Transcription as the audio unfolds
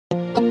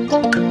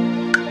Welcome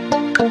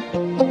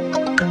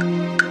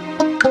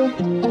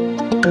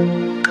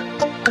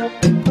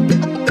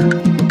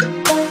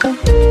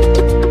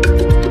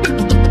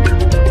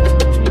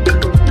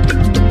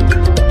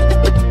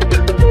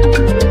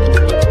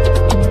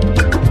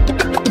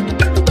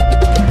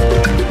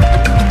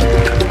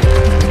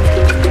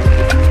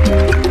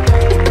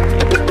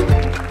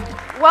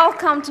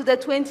to the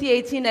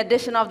 2018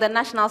 edition of the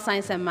National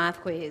Science and Math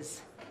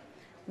Quiz.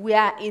 We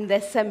are in the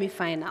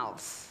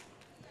semifinals.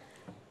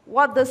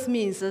 What this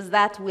means is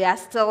that we are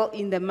still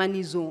in the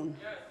money zone.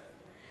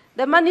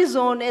 The money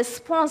zone is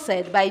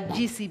sponsored by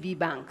GCB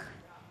Bank.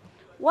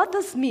 What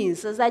this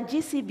means is that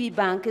GCB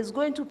Bank is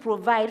going to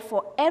provide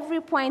for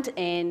every point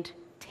earned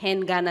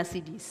 10 Ghana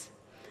cedis.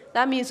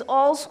 That means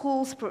all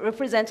schools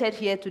represented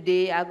here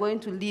today are going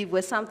to leave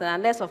with something,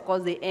 unless, of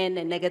course, they earn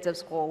a negative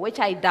score, which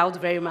I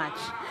doubt very much.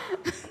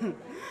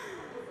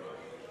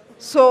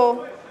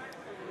 So,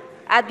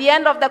 at the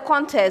end of the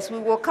contest, we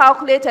will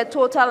calculate a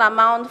total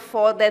amount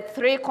for the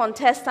 3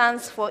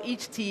 contestants for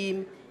each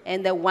team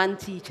and the 1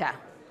 teacher,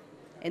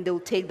 and they will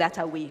take that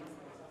away.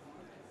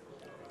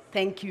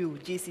 Thank you,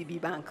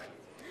 GCB Bank.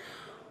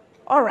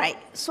 All right,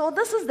 so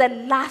this is the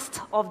last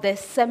of the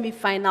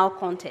semi-final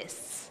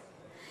contests.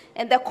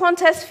 And the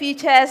contest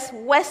features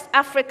West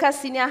Africa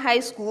Senior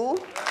High School,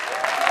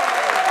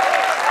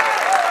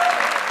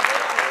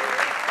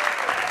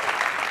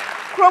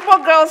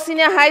 Krobo Girls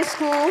Senior High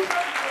School,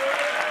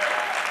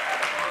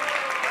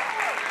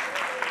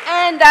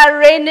 and our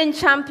reigning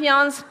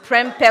champions,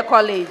 Prempeh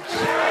College.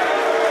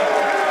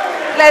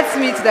 Let's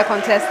meet the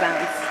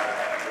contestants.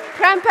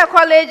 Prempeh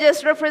College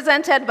is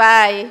represented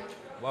by...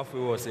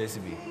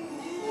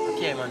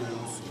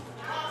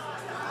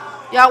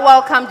 You're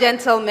welcome,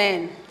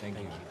 gentlemen. Thank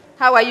you.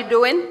 How are you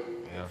doing?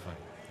 Yeah, fine.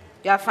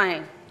 You're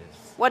fine?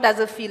 Yes. What does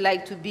it feel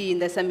like to be in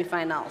the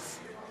semifinals?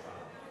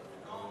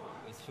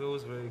 It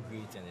feels very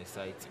great and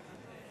exciting.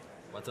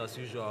 But as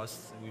usual,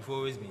 as we've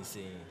always been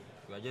saying,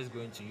 we are just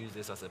going to use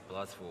this as a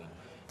platform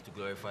to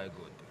glorify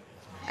God.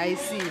 I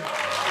see.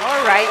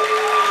 All right.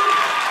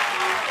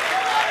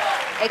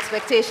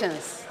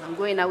 Expectations. I'm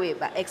going away,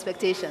 but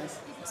expectations.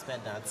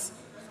 Expect that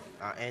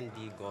our end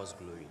be God's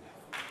glory.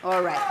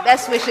 All right.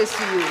 Best wishes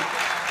to you.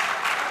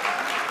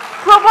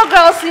 Krobo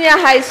Girls Senior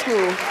High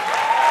School.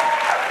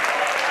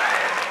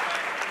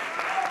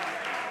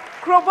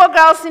 Krobo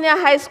Girls Senior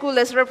High School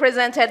is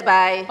represented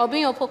by...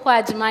 Obin Opoko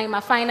Ajimai, my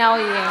final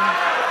year.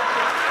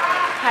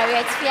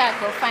 Harriet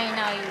Fiago,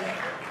 final year.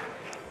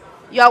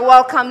 You're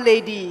welcome,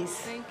 ladies.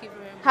 Thank you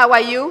very much. How are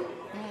you?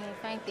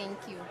 Fine,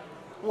 thank you.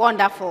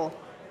 Wonderful.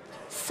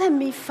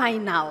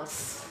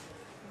 Semi-finals.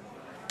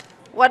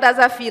 What does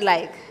that feel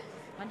like?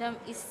 Madam,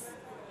 it's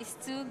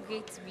too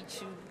great to be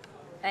true.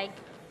 Like,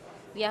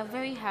 we are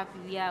very happy,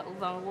 we are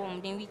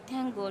overwhelmed, and we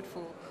thank God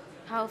for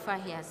how far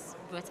He has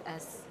brought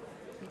us.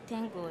 We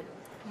thank God.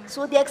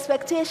 So the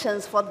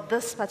expectations for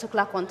this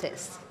particular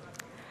contest?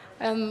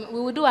 We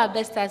will do our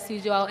best as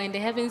usual, and the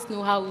heavens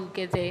know how we'll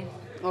get there.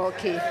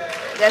 Okay.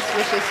 Best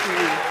wishes to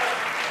you.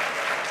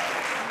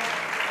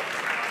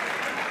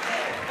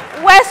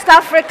 West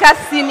Africa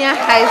Senior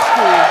High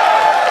School.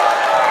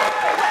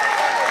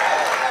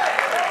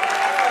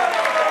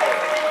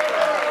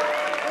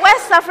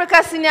 West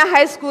Africa Senior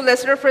High School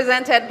is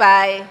represented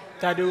by...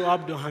 Tadu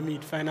Abdul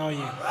Hamid, final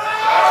year.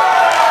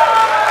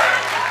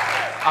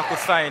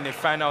 Akosa in the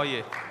final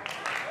year.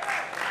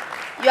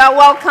 You are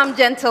welcome,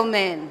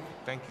 gentlemen.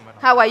 Thank you,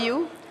 madam. How are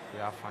you? We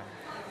are fine.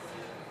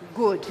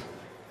 Good.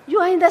 You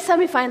are in the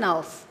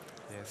semi-finals.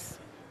 Yes.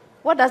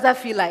 What does that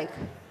feel like?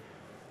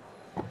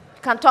 You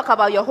can talk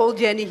about your whole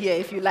journey here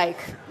if you like.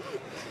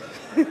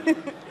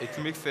 It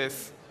makes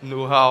us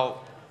know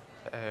how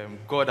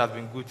God has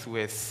been good to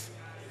us.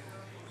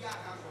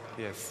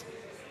 Yes.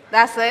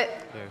 That's it?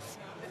 Yes.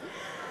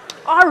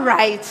 All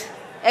right.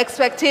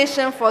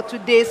 Expectation for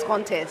today's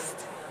contest.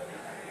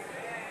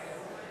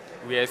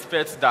 We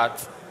expect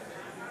that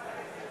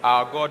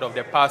our God of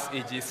the past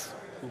ages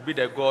will be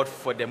the God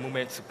for the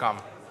moment to come.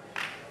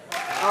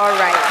 All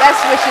right.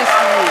 Best wishes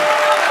to you.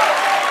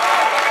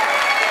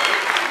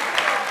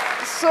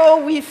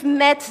 So we've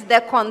met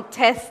the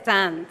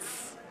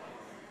contestants.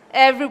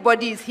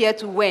 Everybody is here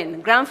to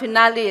win. Grand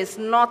finale is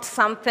not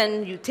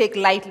something you take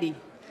lightly.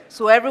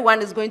 So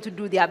everyone is going to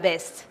do their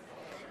best.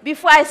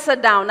 Before I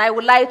sit down, I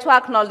would like to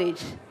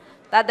acknowledge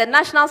that the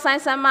National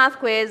Science and Math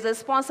Quiz is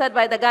sponsored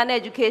by the Ghana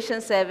Education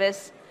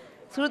Service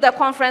through the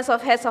Conference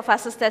of Heads of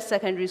Assisted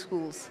Secondary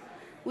Schools.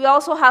 We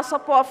also have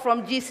support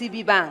from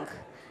GCB Bank,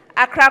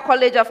 Accra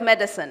College of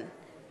Medicine,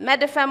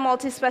 Medifem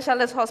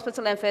Multi-Specialist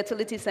Hospital and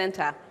Fertility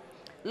Center,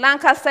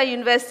 Lancaster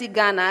University,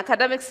 Ghana,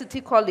 Academic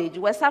City College,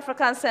 West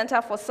African Center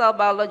for Cell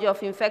Biology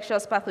of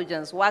Infectious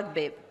Pathogens,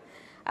 WACBIB,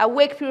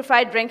 Awake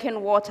Purified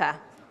Drinking Water,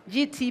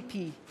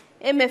 GTP,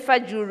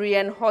 MFA Jewelry,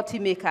 and Hoti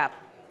Makeup.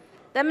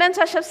 The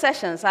mentorship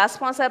sessions are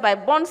sponsored by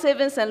Bond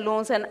Savings and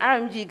Loans and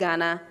RMG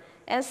Ghana,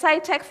 and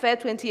SciTech Fair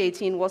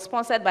 2018 was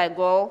sponsored by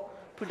GOL,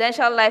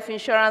 Prudential Life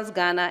Insurance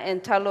Ghana,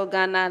 and Talo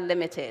Ghana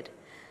Limited.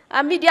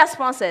 Our media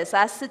sponsors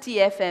are City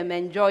FM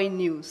and Joy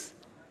News.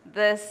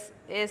 This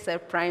It's a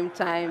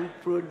primetime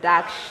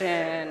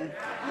production.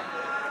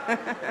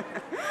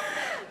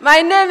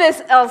 My name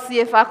is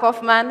Elsie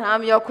Kaufman.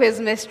 I'm your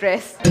quiz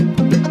mistress.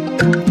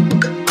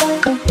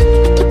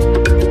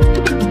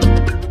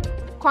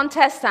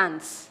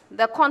 Contestants,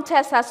 the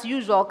contest as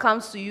usual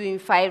comes to you in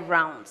 5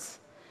 rounds.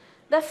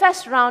 The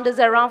first round is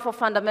a round for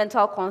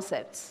fundamental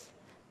concepts.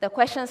 The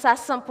questions are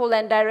simple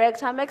and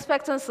direct. I'm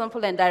expecting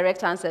simple and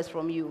direct answers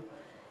from you.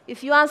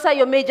 If you answer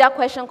your major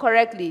question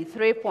correctly,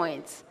 3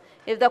 points.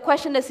 If the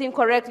question is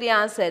incorrectly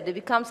answered, it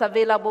becomes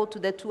available to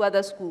the 2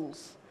 other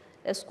schools.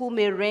 A school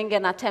may ring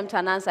and attempt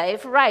an answer.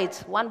 If right,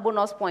 1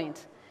 bonus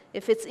point.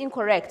 If it's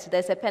incorrect,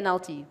 there's a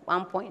penalty,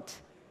 1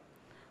 point.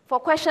 For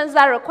questions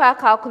that require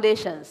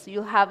calculations,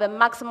 you have a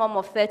maximum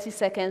of 30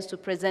 seconds to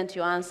present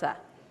your answer.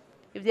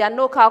 If there are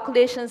no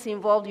calculations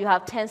involved, you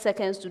have 10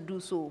 seconds to do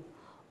so.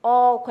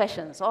 All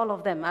questions, all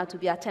of them, are to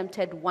be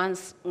attempted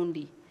once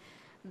only.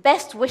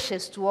 Best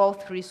wishes to all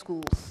 3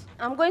 schools.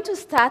 I'm going to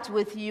start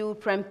with you,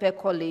 Prempeh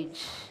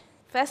College.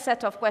 First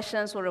set of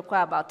questions will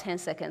require about 10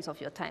 seconds of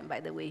your time, by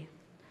the way.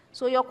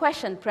 So your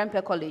question,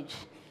 Prempeh College.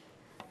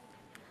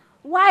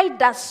 Why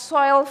does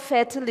soil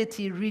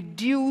fertility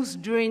reduce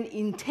during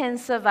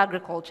intensive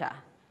agriculture?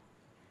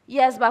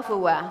 Yes,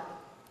 Bafewa.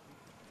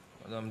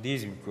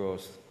 This is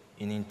because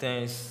in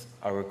intense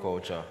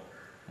agriculture,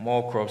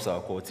 more crops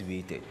are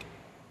cultivated,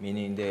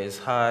 meaning there's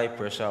high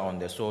pressure on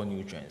the soil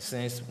nutrients.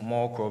 Since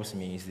more crops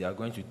means they are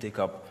going to take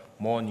up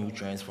more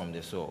nutrients from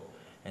the soil.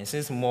 And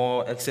since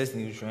more excess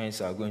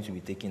nutrients are going to be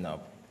taken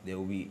up, there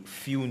will be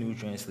few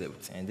nutrients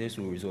left, and this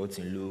will result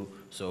in low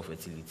soil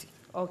fertility.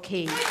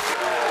 Okay.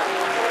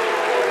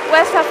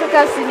 West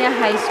Africa Senior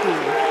High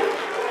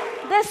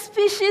School. The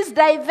species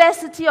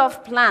diversity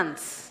of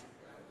plants,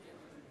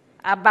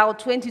 about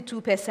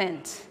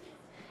 22%,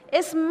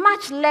 is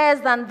much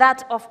less than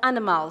that of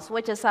animals,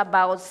 which is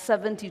about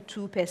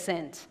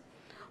 72%.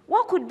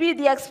 What could be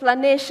the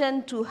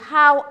explanation to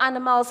how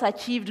animals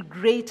achieved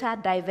greater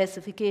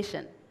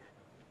diversification?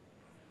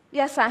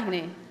 Yes,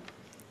 Ahne.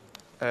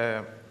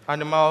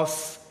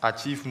 Animals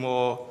achieve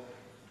more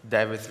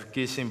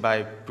diversification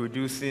by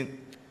producing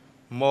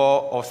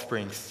more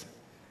offsprings.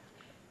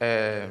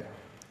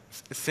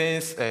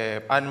 Since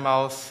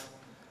animals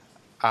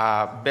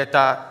are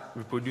better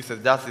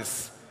reproducers, that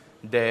is,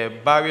 the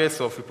barriers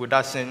of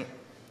reproduction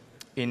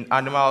in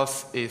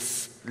animals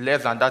is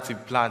less than that in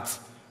plants,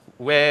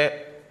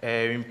 where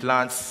in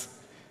plants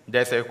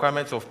there's a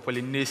requirement of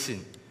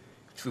pollination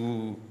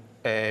to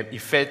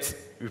effect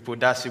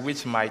reproduction,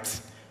 which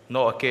might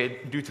not occur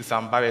due to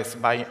some barriers.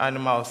 But in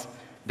animals,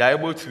 they're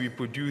able to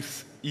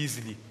reproduce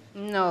easily.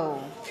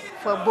 No,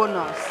 for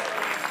bonus.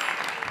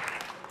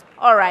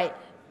 All right,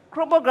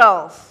 Krobo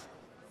girls.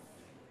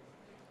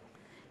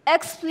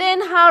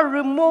 Explain how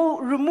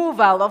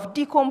removal of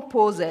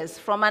decomposers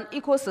from an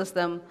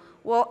ecosystem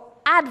will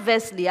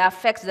adversely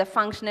affect the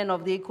functioning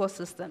of the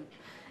ecosystem.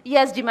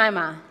 Yes,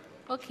 Jemima.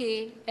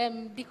 Okay,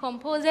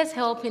 decomposers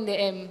help in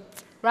the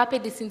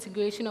rapid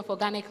disintegration of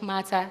organic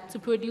matter to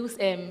produce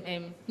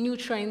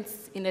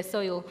nutrients in the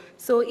soil.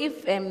 So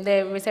if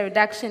there is a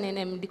reduction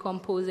in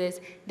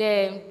decomposers,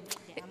 the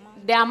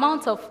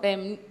amount of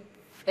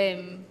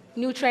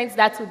nutrients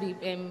that will be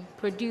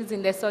produced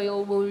in the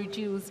soil will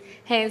reduce.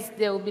 Hence,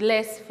 there will be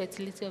less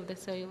fertility of the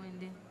soil.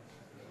 And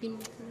then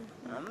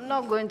I'm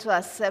not going to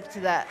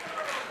accept that.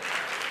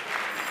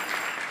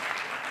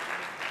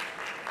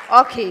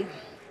 Okay.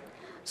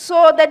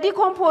 So the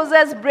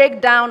decomposers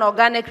break down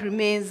organic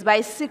remains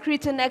by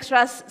secreting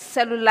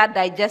extracellular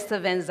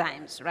digestive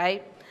enzymes,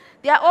 right?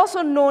 They are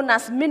also known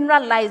as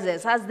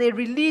mineralizers, as they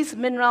release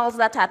minerals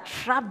that are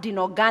trapped in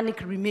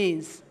organic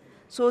remains.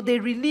 So they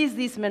release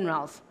these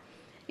minerals.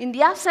 In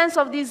the absence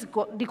of these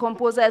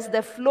decomposers,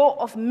 the flow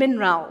of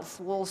minerals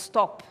will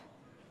stop.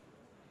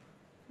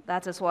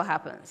 That is what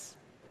happens.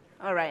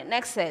 All right,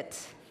 next set.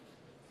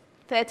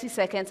 30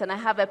 seconds, and I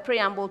have a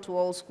preamble to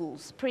all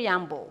schools.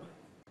 Preamble.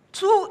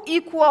 2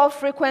 equal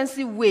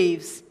frequency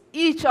waves,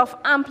 each of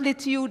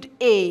amplitude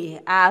A,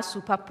 are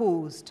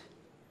superposed.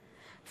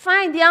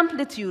 Find the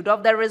amplitude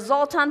of the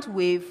resultant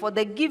wave for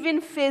the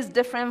given phase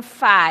difference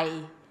phi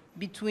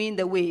between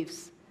the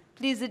waves.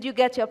 Please, did you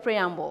get your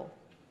preamble?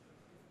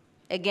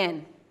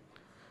 Again.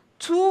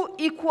 2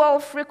 equal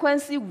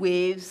frequency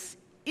waves,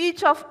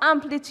 each of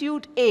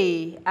amplitude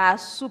A, are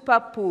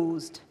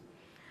superposed.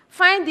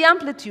 Find the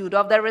amplitude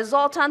of the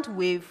resultant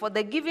wave for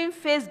the given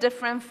phase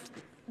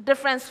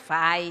difference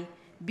phi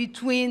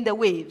between the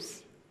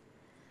waves.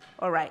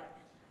 All right.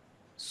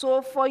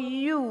 So for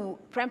you,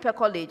 Prempeh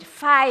College,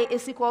 phi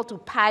is equal to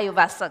pi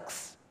over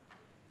 6.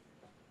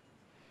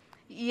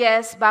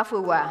 Yes,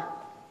 Bafewa.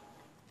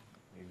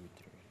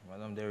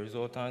 Madam, the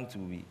resultant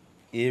will be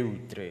A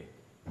root 3.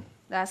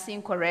 That's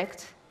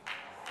incorrect.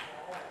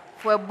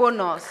 For a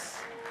bonus,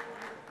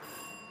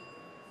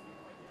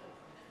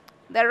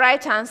 the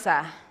right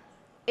answer,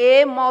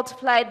 A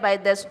multiplied by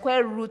the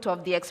square root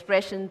of the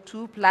expression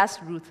 2 plus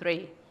root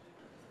 3.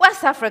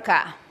 West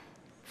Africa,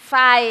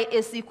 phi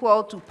is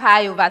equal to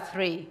pi over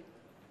 3.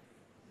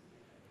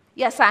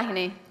 Yes,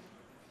 Ahne.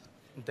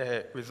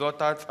 The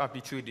resultant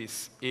amplitude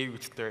is A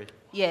root 3.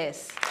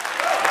 Yes.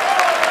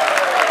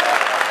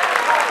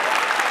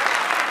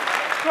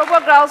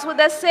 Krobo girls, with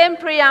the same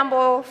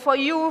preamble, for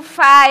you,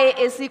 phi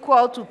is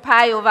equal to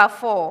pi over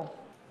 4.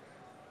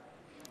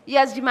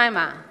 Yes,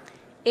 Jemima?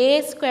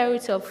 A square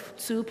root of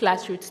 2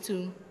 plus root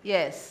 2.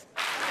 Yes.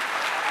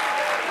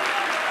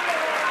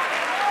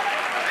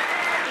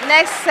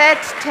 Next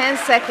set, 10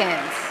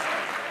 seconds.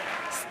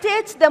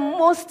 State the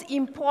most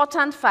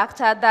important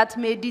factor that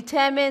may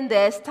determine the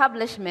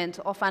establishment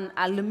of an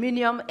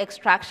aluminium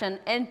extraction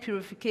and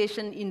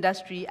purification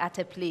industry at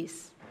a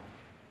place.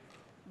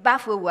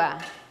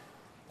 Bafwewa.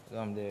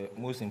 The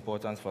most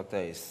important factor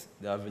is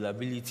the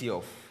availability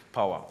of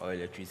power or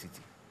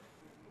electricity.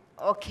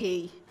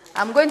 Okay,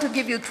 I'm going to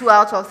give you 2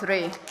 out of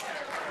 3.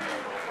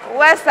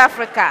 West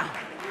Africa.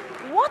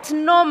 What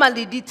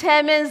normally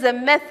determines the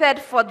method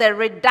for the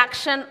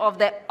reduction of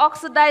the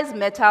oxidized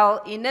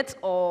metal in its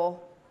ore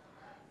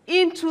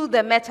into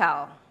the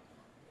metal?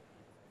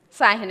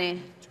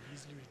 Sahine.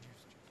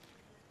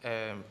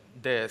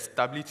 The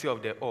stability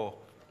of the ore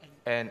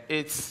and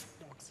its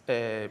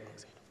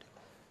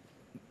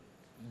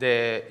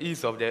the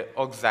ease of the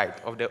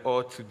oxide of the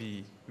ore to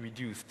be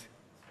reduced.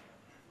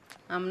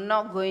 I'm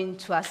not going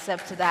to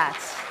accept that.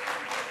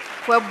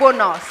 For a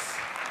bonus.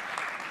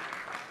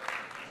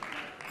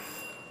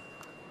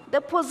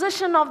 The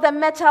position of the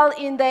metal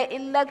in the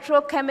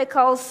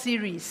electrochemical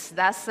series.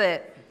 That's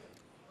it.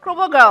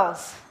 Krobo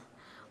girls,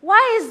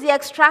 why is the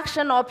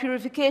extraction or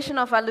purification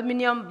of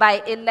aluminum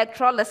by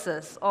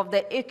electrolysis of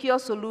the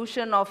aqueous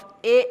solution of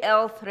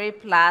Al3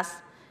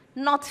 plus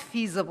not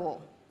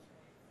feasible?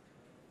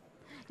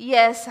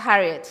 Yes,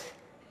 Harriet.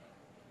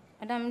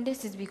 Madam,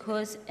 this is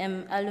because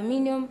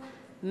aluminium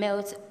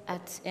melts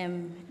at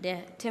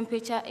the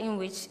temperature in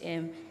which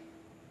it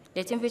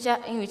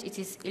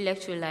is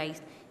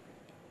electrolyzed.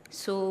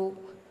 So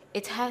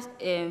it has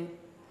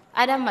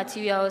other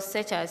materials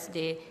such as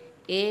the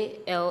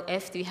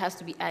AlF3 has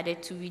to be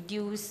added to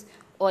reduce,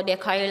 or the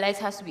cryolite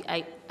has to be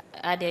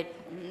added.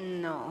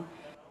 No.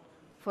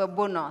 For a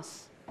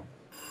bonus.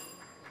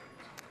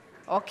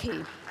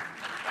 Okay.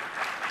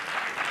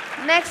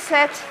 Next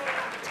set,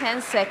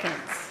 10 seconds.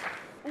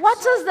 What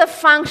is the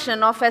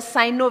function of a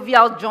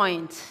synovial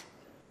joint?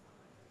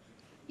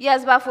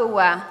 Yes,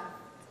 Bafwewa.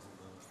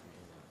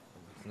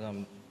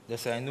 The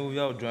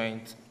synovial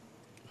joint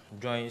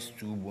joins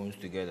 2 bones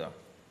together,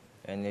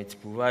 and it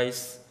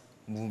provides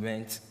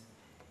movement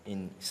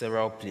in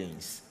several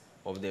planes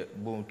of the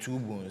 2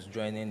 bones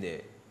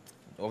joining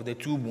of the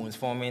 2 bones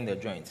forming the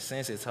joint,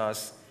 since it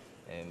has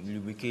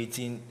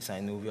lubricating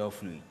synovial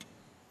fluid.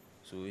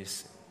 So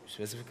it's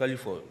specifically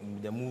for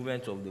the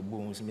movement of the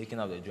bones making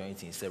up the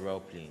joint in several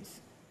planes.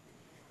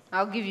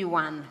 I'll give you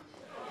 1.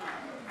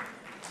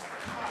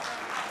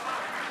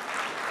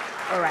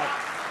 All right.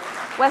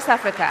 West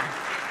Africa.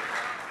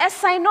 A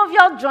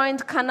synovial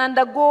joint can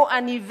undergo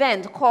an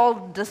event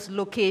called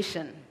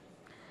dislocation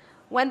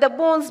when the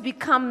bones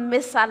become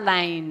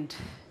misaligned.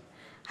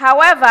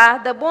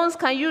 However, the bones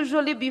can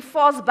usually be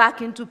forced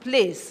back into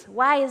place.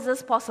 Why is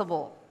this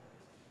possible?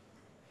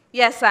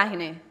 Yes,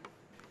 Sahine.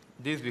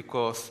 This is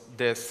because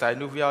the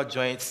synovial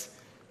joint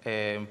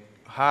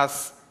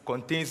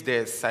contains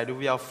the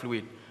synovial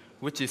fluid,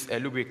 which is a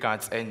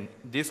lubricant, and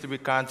this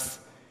lubricant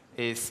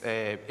is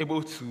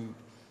able to,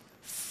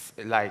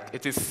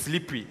 it is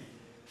slippery.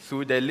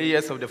 So the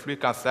layers of the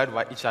fluid can slide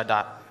over each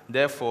other.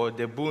 Therefore,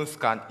 the bones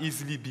can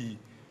easily be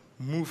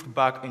moved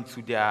back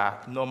into their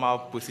normal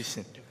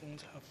position.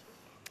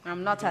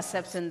 I'm not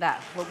accepting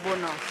that for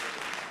bonus.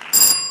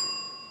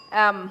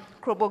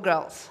 Krobo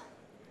girls.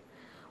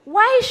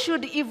 Why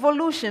should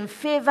evolution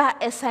favor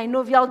a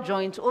synovial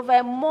joint over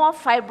a more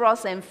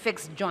fibrous and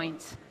fixed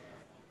joint?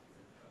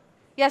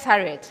 Yes,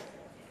 Harriet.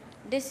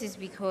 This is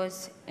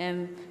because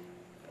the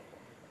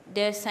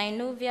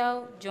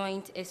synovial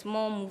joint is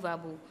more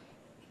movable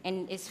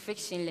and is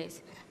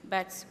frictionless,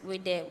 but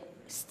with the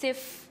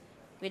stiff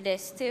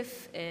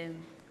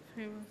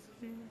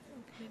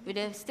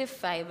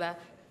fiber,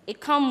 it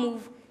can't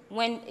move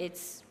when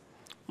it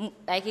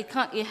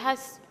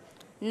has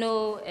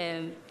no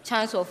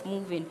chance of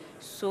moving.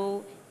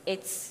 So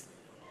its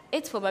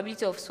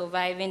probability of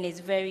surviving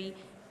is very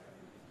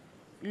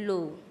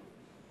low.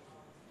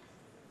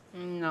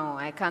 No,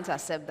 I can't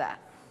accept that.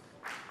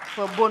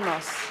 For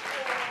bonus.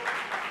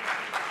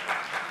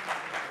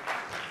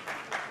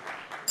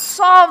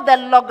 Solve the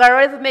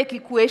logarithmic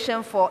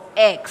equation for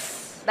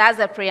x. That's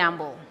the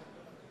preamble.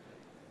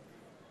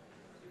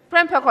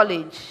 Prempeh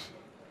College.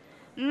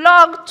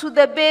 Log to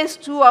the base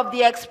 2 of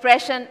the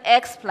expression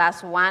x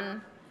plus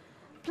 1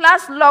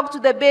 plus log to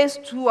the base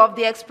 2 of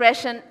the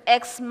expression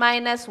x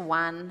minus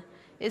 1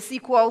 is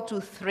equal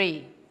to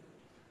 3.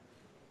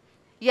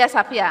 Yes,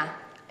 Apia?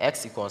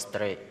 X equals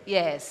 3.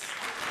 Yes.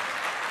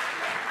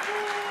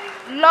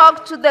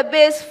 Log to the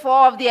base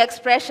 4 of the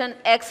expression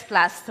x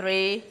plus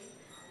 3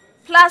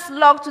 plus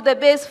log to the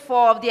base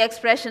 4 of the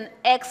expression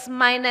x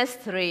minus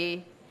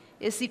 3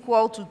 is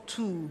equal to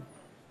 2.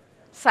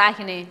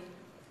 Sahine?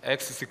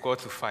 X is equal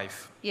to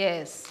 5.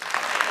 Yes.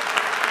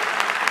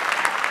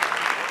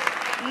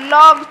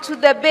 log to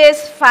the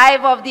base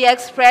 5 of the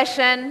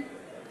expression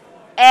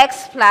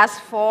x plus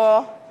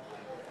 4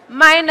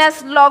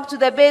 minus log to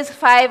the base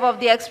 5 of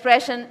the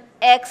expression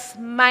x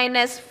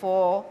minus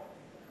 4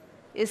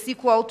 is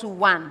equal to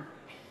 1.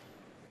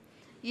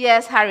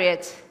 Yes,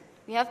 Harriet?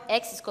 We have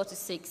x is equal to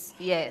 6.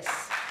 Yes.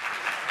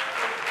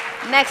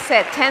 Next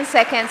set, 10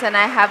 seconds, and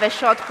I have a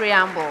short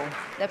preamble.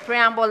 The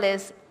preamble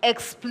is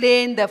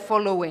explain the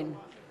following.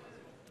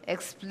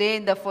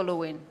 Explain the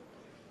following.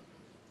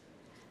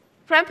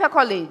 Prempeh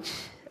College,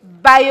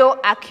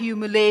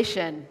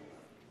 bioaccumulation.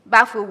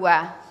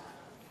 Bafuwa.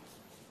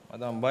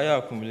 Madam,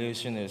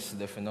 bioaccumulation is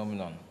the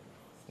phenomenon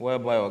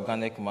whereby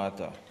organic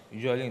matter,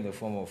 usually in the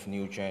form of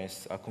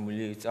nutrients,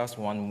 accumulates as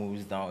one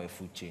moves down a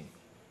food chain.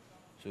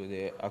 So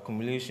the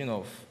accumulation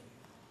of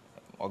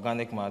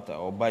organic matter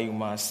or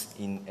biomass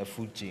in a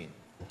food chain.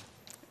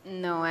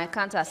 No, I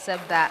can't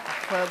accept that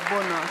for a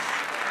bonus.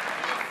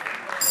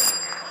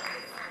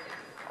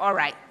 All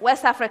right,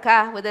 West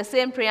Africa with the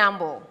same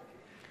preamble.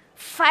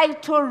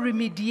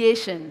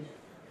 Phytoremediation.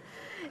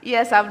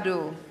 Yes,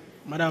 Abdul.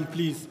 Madam,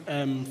 please,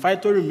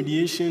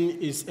 phytoremediation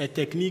is a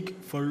technique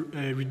for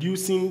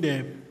reducing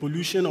the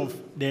pollution of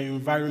the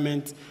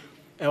environment,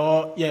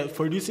 for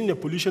reducing the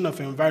pollution of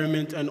the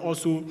environment and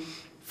also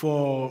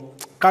for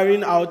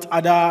carrying out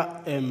other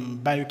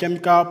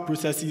biochemical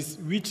processes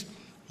which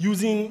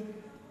using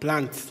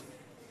plants.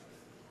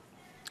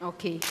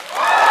 Okay.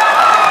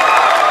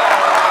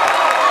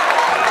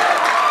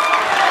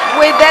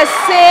 With the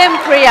same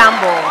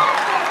preamble,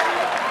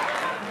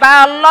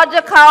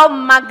 biological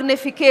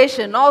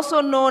magnification,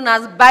 also known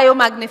as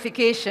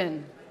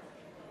biomagnification.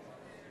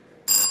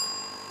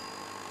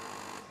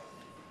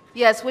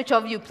 Yes, which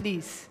of you,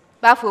 please?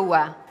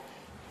 Bafuwa.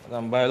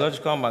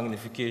 Biological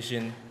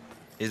magnification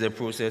is a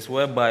process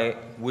whereby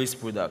waste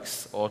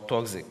products or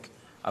toxic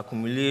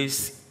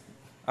accumulates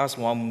as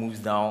one moves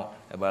down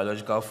a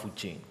biological food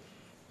chain.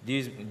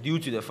 This due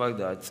to the fact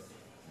that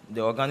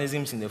the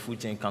organisms in the food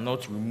chain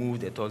cannot remove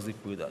the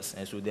toxic products,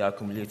 and so they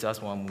accumulate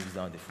as one moves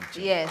down the food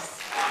chain. Yes.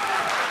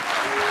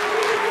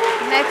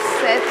 Next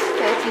set,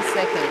 30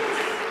 seconds.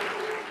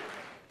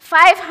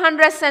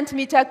 500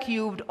 centimeter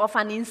cubed of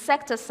an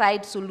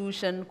insecticide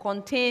solution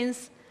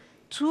contains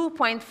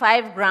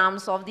 2.5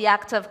 grams of the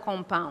active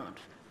compound.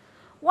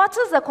 What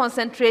is the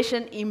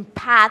concentration in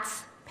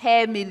parts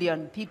per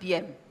million,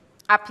 ppm?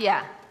 Up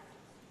here.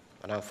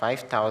 Around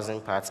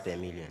 5,000 parts per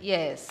million.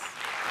 Yes.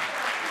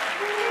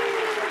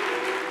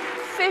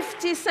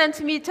 50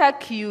 centimeter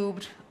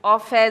cubed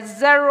of a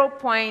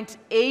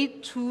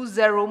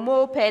 0.820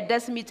 mole per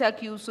decimeter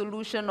cube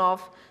solution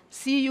of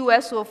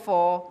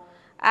CuSO4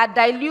 are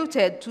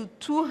diluted to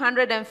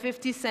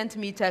 250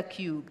 centimeter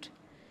cubed.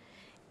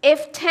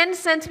 If 10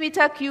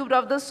 centimeter cubed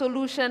of the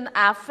solution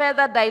are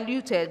further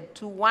diluted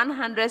to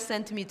 100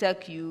 centimeter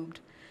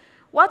cubed,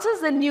 what is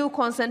the new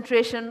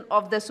concentration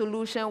of the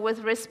solution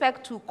with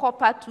respect to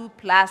copper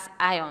 2+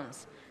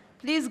 ions?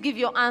 Please give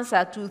your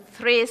answer to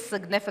 3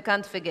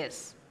 significant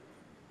figures.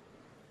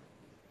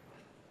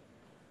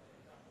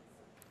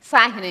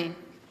 Sahini.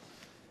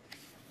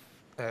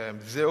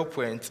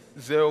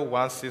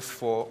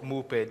 0.0164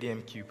 mole per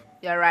dm cube.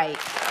 You're right.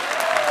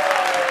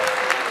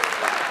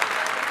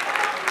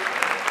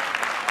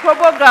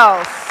 Krobo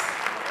girls.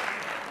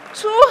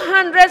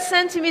 200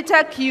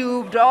 centimeter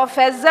cubed of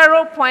a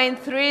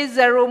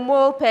 0.30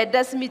 mole per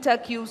decimeter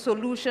cube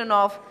solution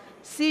of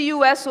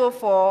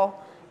CuSO4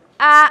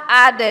 are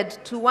added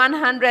to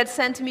 100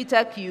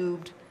 centimeter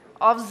cubed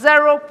of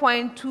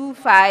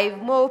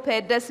 0.25 mole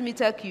per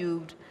decimeter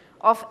cubed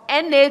of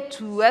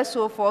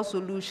Na2SO4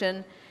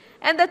 solution,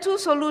 and the two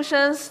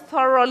solutions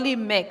thoroughly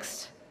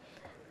mixed.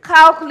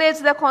 Calculate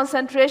the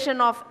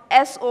concentration of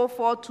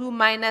SO4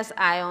 2-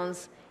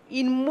 ions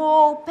in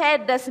mole per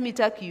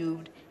decimeter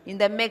cubed in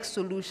the mixed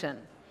solution.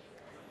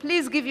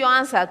 Please give your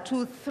answer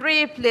to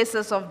 3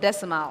 places of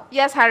decimal.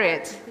 Yes,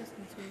 Harriet?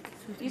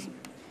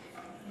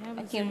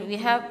 Okay, we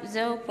have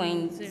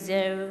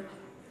 0.0,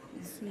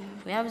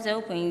 we have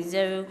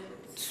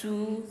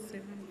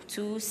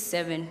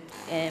 0.0227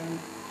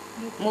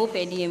 mole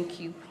per dm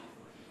cube.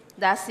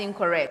 That's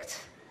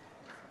incorrect.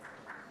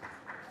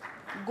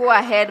 Go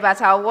ahead,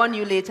 but I'll warn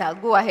you later.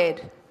 Go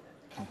ahead.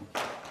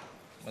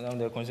 Madam,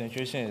 the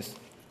concentration is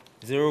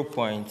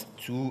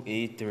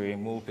 0.283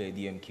 mole per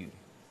dm cube.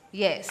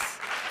 Yes.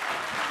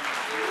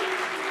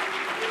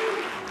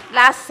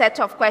 Last set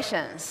of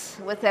questions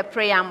with a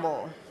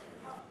preamble.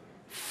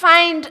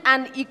 Find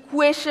an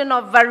equation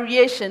of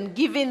variation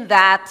given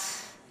that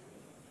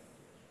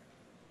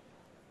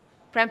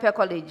Prempeh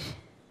College.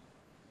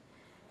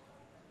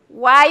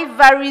 Y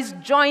varies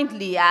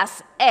jointly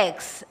as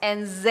X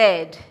and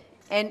Z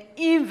and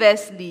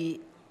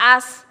inversely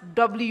as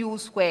W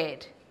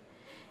squared.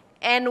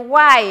 And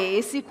Y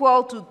is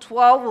equal to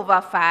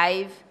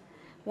 12/5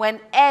 when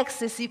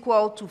X is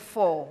equal to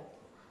 4,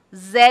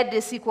 Z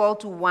is equal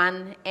to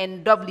 1,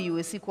 and W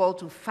is equal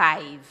to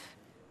 5.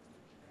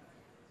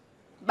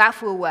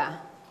 Bafuwa.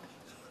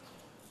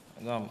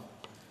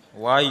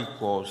 Y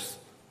equals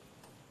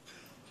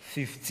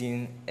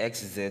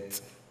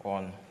 15xz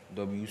on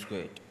W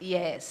squared.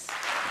 Yes.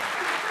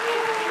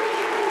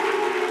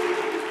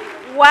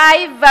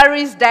 Y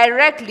varies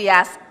directly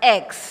as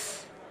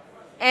X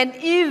and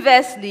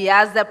inversely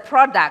as the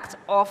product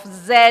of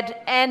Z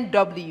and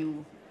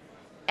W.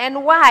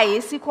 And Y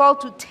is equal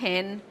to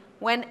 10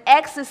 when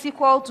X is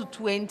equal to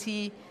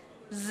 20,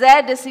 Z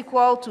is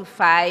equal to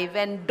 5,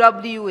 and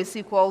W is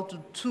equal to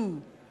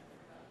 2.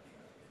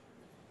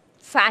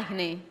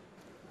 Sahne.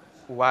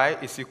 Y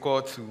is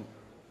equal to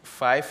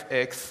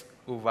 5x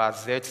over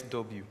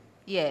ZW.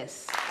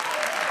 Yes.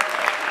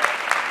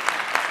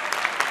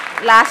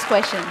 Last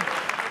question.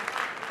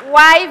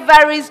 Y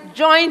varies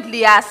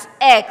jointly as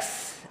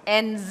X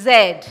and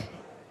Z,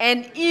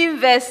 and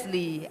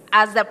inversely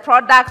as the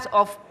product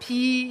of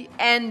P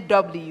and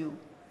W.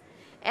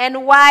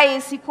 And Y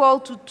is equal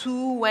to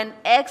 2 when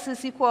X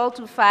is equal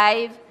to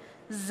 5,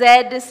 Z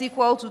is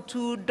equal to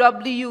 2,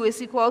 W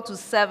is equal to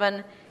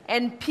 7,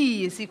 and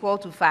P is equal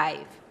to 5.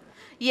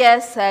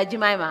 Yes,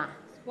 Jemima.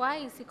 Y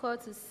is equal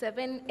to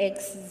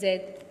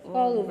 7xz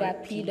all over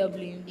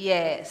PW.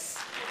 Yes.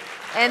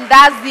 And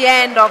that's the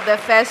end of the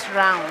first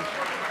round.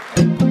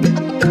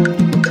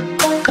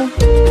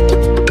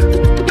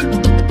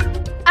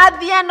 At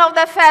the end of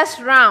the first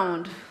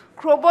round,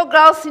 Krobo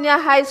Girls Senior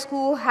High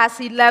School has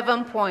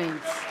 11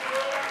 points.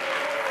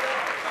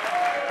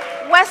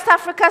 West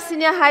Africa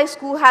Senior High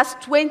School has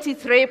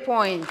 23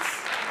 points.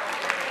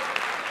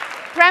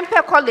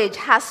 Prempeh College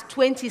has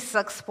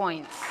 26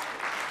 points.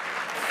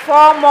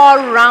 4 more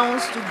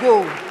rounds to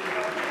go.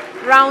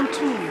 Round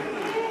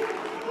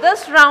 2.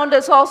 This round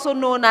is also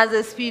known as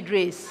a speed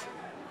race.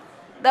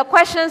 The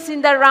questions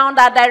in the round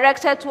are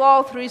directed to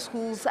all 3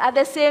 schools at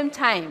the same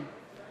time.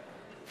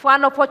 For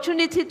an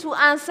opportunity to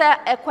answer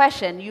a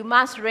question, you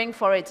must ring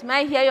for it. May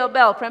I hear your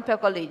bell, Prempeh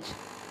College?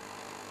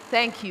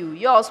 Thank you.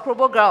 Yours,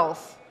 Krobo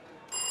Girls.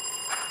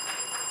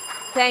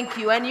 Thank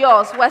you. And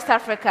yours, West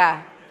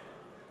Africa.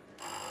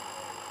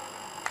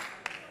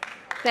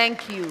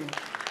 Thank you.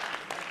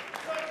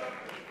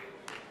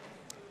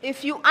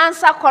 If you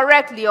answer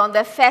correctly on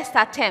the first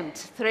attempt,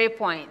 3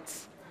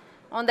 points.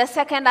 On the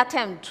second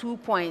attempt, 2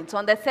 points.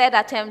 On the third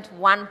attempt,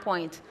 1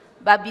 point.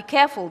 But be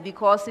careful,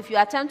 because if you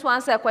attempt to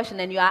answer a question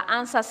and you are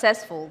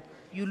unsuccessful,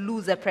 you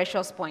lose a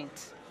precious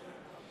point.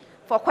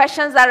 For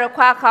questions that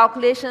require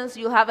calculations,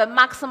 you have a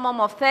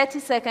maximum of 30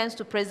 seconds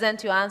to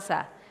present your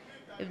answer.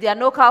 If there are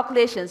no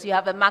calculations, you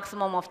have a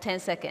maximum of 10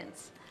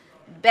 seconds.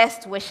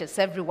 Best wishes,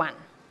 everyone.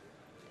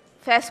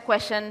 First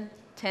question,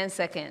 10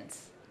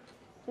 seconds.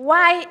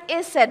 Why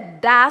is a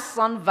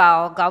Darson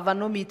valve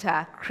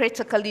galvanometer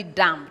critically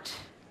damped?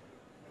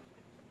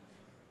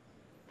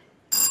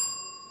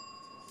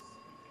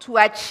 To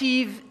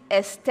achieve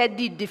a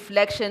steady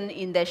deflection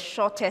in the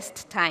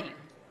shortest time.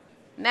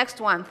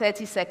 Next one,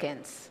 30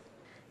 seconds.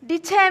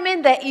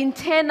 Determine the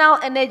internal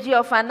energy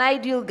of an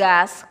ideal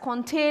gas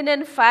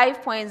containing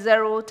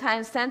 5.0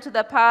 times 10 to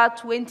the power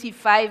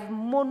 25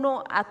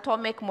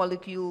 monoatomic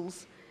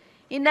molecules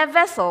in a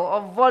vessel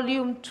of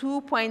volume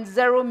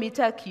 2.0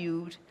 meter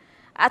cubed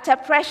at a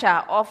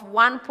pressure of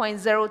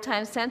 1.0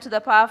 times 10 to the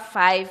power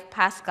 5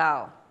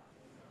 Pascal.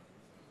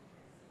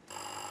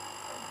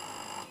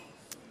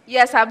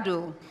 Yes,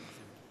 Abdul.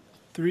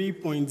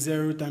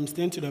 3.0 times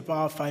 10 to the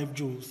power 5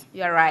 joules.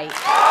 You're right.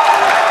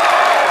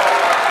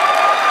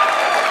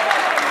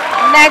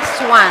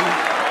 Next one.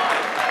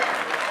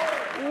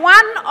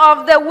 One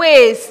of the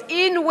ways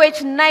in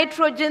which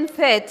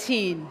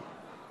nitrogen-13,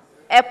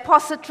 a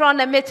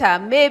positron emitter,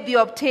 may be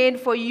obtained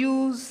for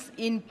use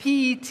in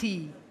PET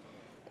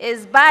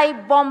is by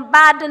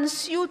bombarding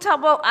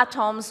suitable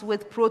atoms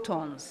with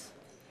protons.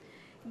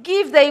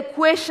 Give the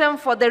equation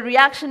for the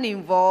reaction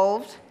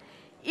involved,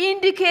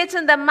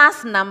 indicating the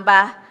mass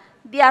number,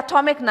 the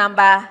atomic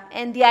number,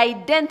 and the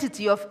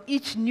identity of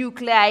each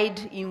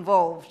nuclide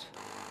involved.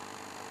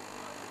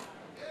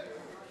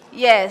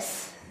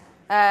 Yes,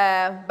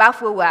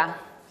 Bafwewa.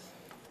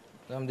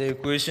 The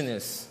equation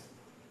is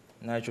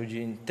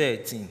nitrogen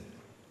 13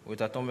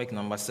 with atomic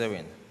number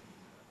 7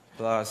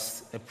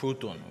 plus a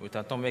proton with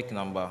atomic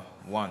number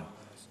 1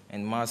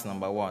 and mass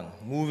number 1,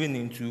 moving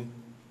into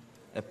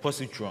a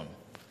positron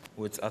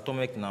with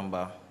atomic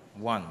number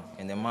 1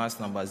 and a mass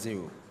number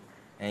 0,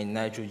 and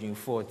nitrogen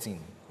 14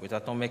 with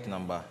atomic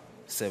number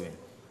 7.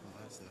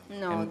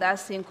 No,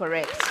 that's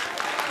incorrect.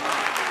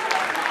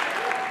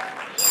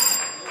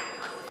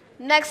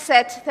 Next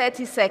set,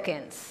 30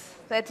 seconds.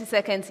 30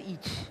 seconds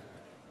each.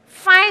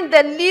 Find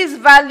the least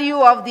value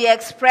of the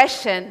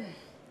expression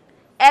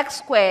x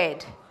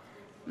squared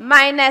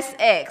minus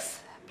x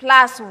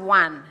plus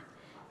 1,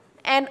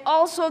 and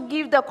also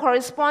give the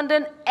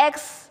corresponding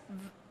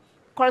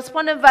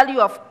value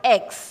of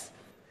x.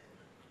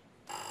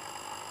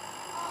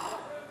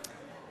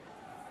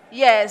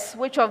 Yes,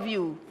 which of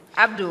you?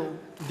 Abdul.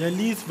 The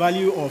least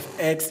value of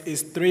x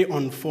is 3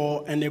 on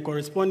 4, and the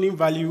corresponding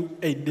value,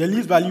 the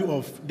least value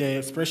of the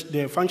expression,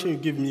 the function you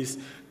give me is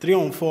 3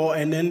 on 4,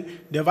 and then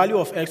the value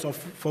of x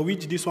for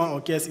which this one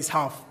occurs is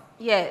half.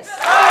 Yes.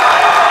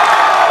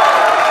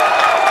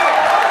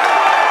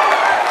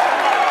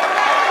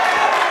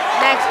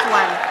 Next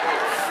one.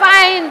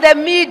 Find the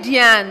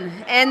median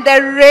and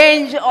the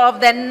range of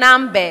the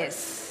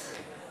numbers.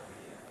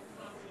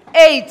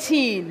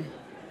 18,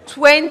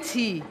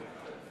 20,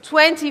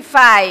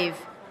 25,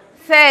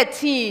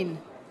 13,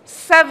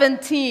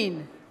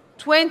 17,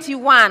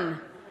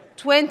 21,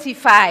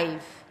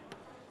 25.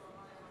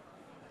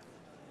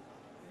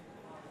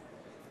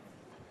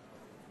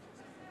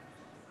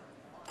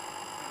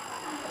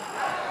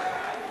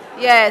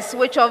 Yes,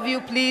 which of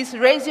you, please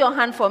raise your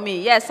hand for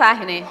me? Yes,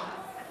 Ahine.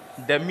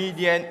 The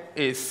median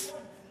is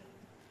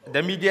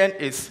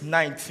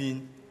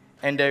 19,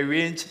 and the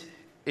range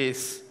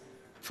is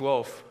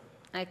 12.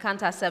 I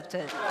can't accept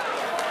it.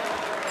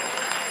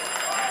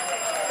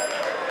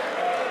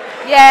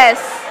 Yes,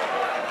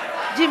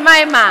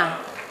 Jemima.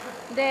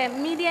 The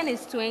median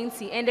is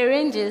 20, and the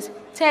range is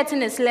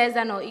 13 is less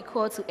than or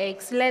equal to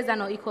x, less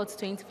than or equal to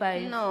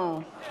 25.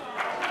 No.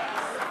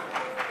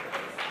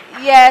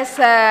 Yes,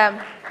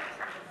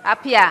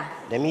 Apia.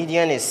 The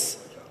median is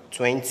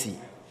 20,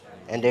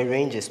 and the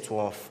range is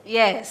 12.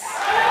 Yes.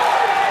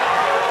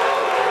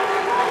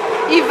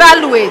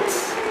 Evaluate.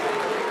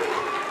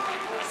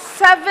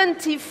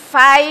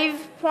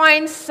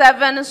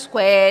 75.7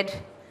 squared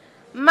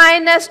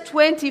minus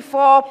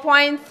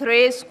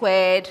 24.3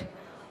 squared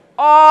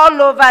all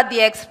over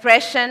the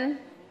expression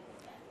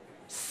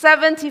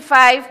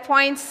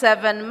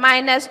 75.7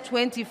 minus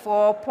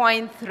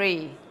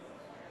 24.3.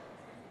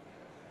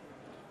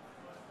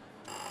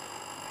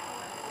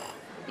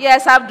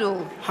 Yes, Abdul.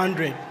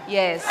 100.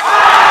 Yes.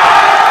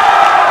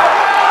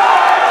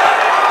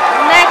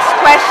 Next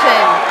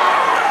question.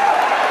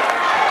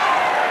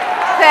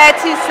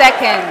 30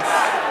 seconds.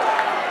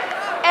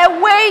 A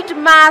weighed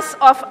mass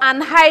of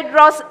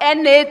anhydrous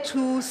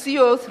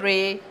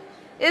Na2CO3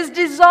 is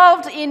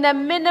dissolved in a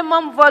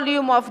minimum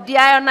volume of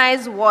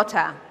deionized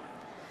water.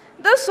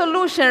 This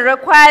solution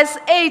requires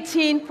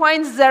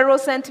 18.0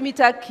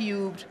 centimeter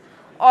cubed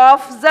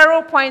of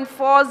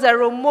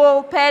 0.40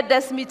 mole per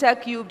decimeter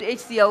cubed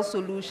HCl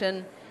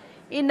solution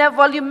in a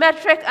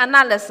volumetric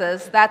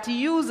analysis that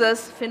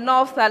uses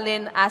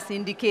phenolphthalein as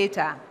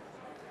indicator.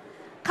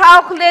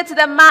 Calculate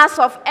the mass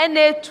of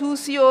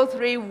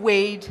Na2CO3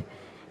 weighed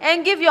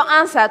and give your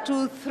answer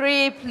to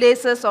 3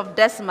 places of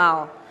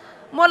decimal.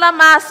 Molar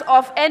mass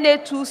of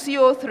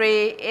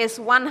Na2CO3 is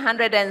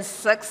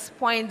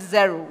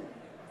 106.0.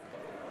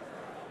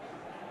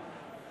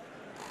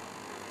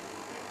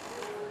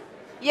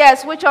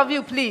 Yes, which of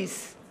you,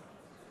 please?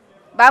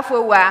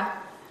 Bafowa.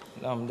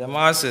 The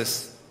mass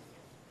is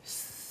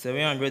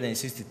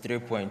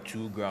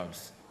 763.2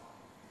 grams.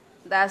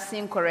 That's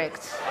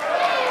incorrect.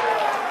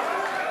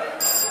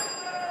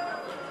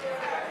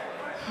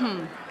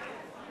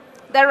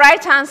 The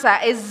right answer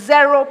is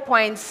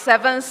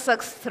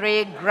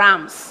 0.763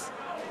 grams.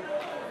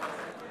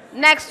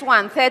 Next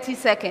one, 30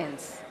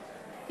 seconds.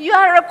 You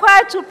are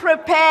required to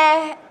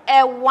prepare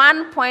a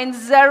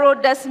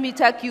 1.0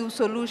 decimeter cube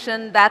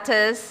solution that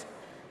is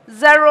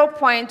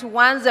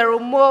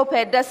 0.10 mole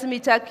per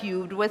decimeter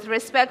cubed with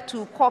respect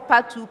to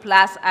copper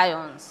 2+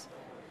 ions.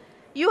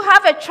 You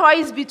have a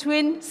choice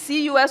between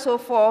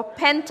CuSO4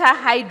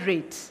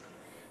 pentahydrate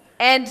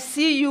and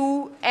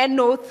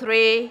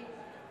CuNO3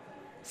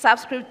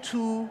 subscript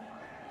 2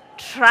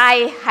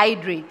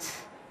 trihydrate.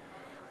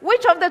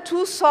 Which of the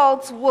two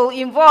salts will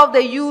involve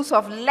the use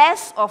of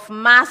less of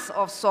mass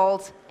of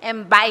salt,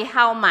 and by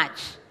how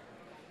much?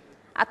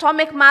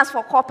 Atomic mass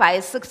for copper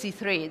is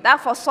 63. That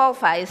for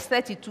sulfur is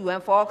 32,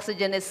 and for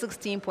oxygen is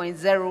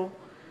 16.0.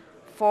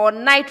 For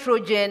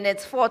nitrogen,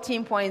 it's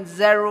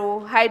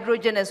 14.0.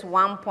 Hydrogen is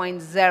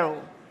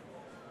 1.0.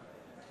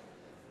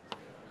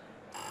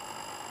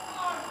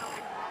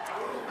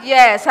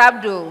 Yes,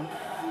 Abdul.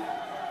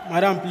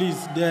 Madam, please,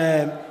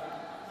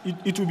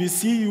 it will be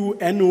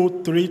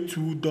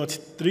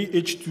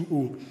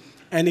CuNO32.3H2O,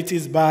 and it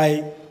is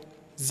by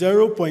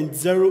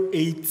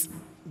 0.08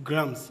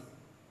 grams.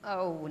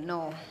 Oh,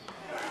 no.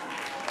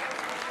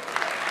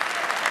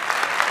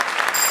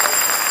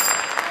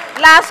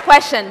 Last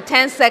question,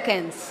 10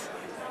 seconds.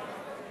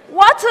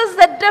 What is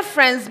the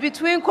difference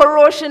between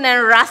corrosion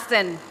and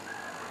rusting?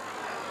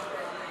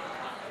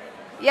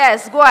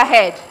 Yes, go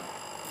ahead.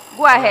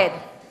 Go ahead.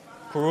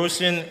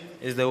 Corrosion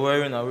is the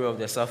wearing away of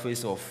the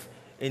surface of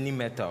any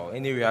metal,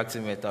 any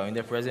reactive metal, in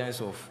the presence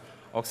of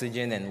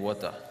oxygen and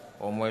water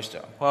or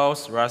moisture,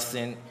 whilst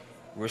rusting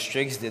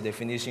restricts the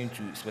definition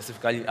to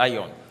specifically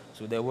iron.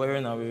 So the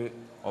wearing away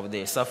of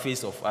the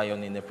surface of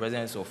iron in the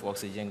presence of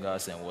oxygen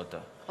gas and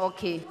water.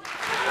 Okay.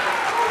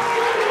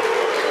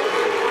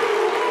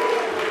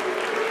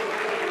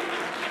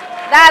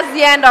 That's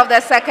the end of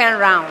the second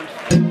round.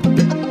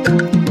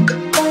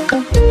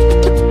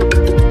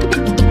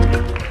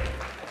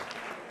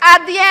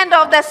 At the end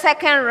of the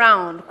second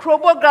round,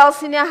 Krobo Girls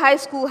Senior High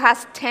School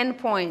has 10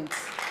 points.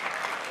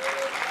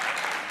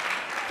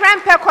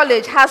 Prempeh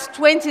College has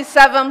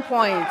 27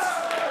 points.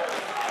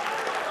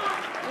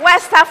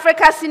 West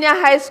Africa Senior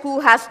High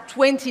School has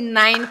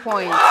 29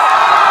 points.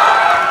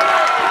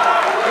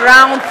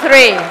 Round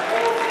 3.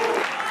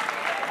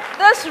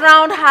 This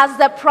round has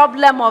the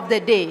problem of the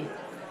day.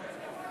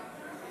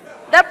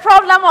 The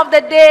problem of the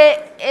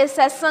day is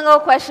a single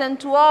question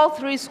to all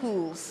 3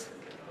 schools.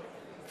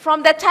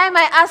 From the time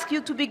I ask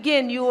you to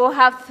begin, you will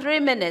have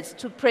 3 minutes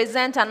to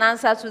present an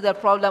answer to the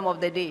problem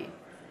of the day.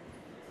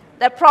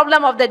 The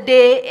problem of the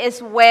day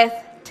is worth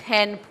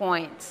 10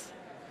 points.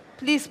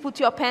 Please put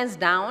your pens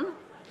down.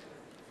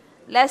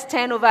 Let's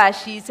turn over our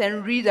sheets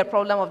and read the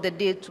problem of the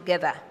day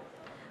together.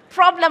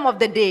 Problem of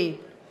the day.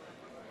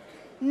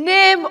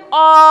 Name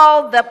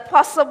all the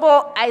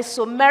possible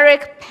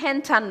isomeric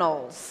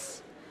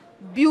pentanols,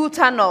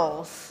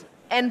 butanols,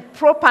 and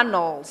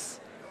propanols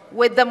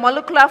with the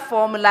molecular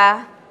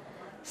formula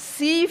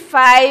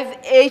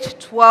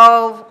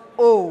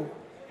C5H12O.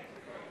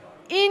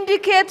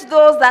 Indicate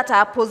those that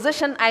are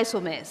position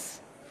isomers.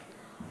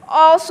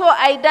 Also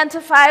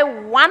identify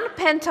 1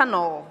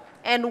 pentanol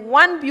and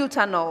 1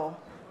 butanol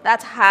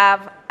that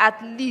have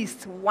at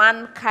least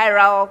 1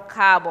 chiral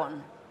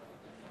carbon.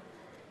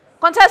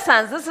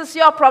 Contestants, this is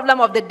your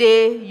problem of the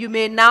day. You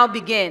may now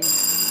begin.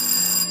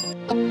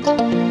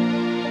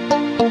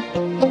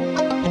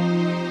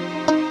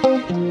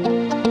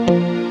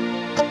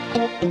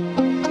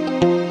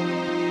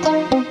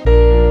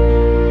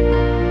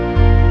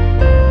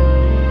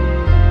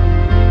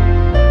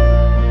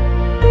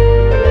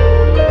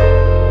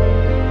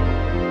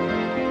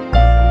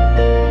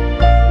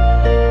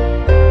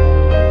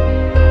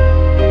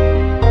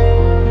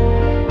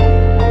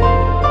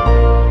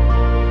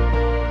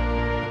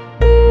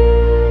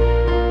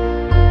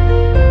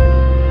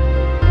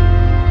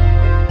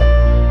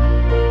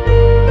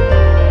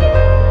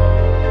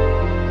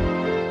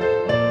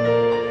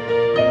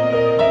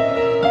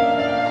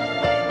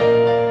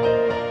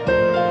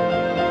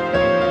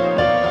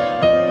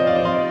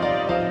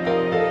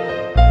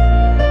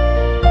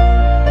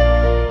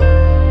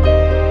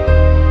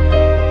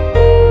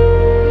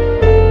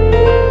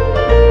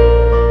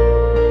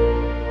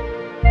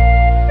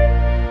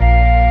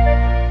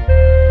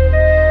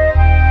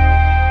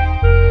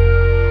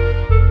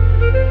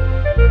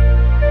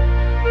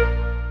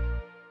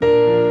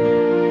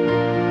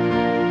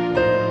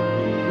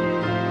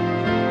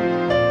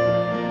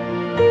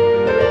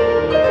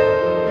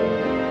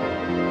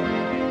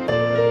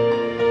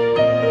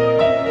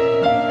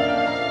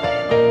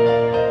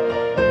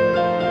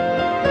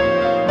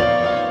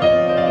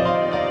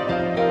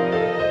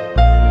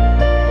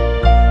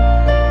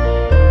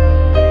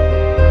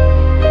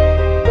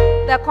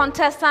 The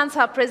contestants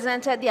have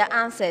presented their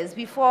answers.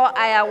 Before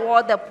I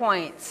award the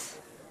points,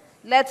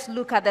 let's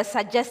look at the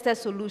suggested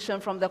solution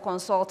from the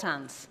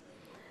consultants.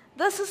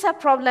 This is a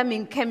problem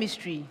in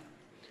chemistry.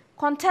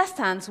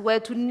 Contestants were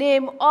to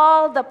name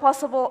all the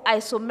possible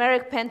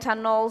isomeric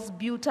pentanols,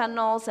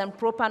 butanols, and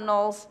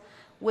propanols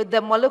with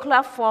the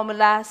molecular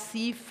formula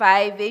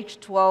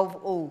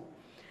C5H12O.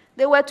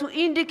 They were to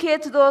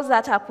indicate those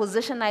that are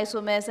position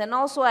isomers and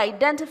also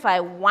identify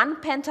 1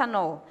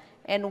 pentanol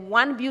and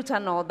 1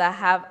 butanol that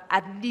have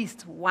at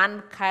least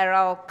 1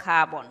 chiral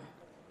carbon.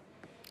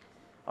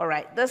 All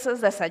right, this is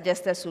the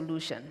suggested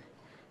solution.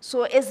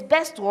 So it's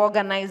best to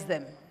organize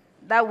them.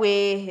 That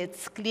way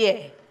it's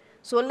clear.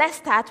 So let's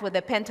start with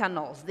the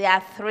pentanols. There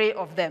are 3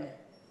 of them.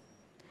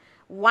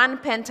 1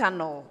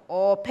 pentanol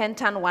or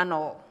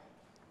pentan-1-ol,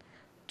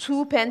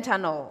 2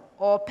 pentanol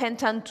or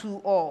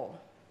pentan-2-ol,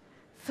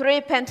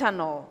 3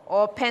 pentanol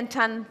or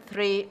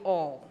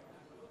pentan-3-ol.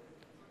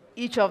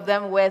 Each of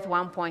them worth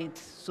 1 point,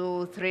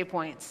 so 3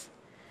 points.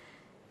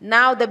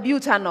 Now the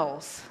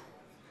butanols.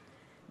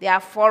 There are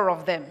 4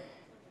 of them.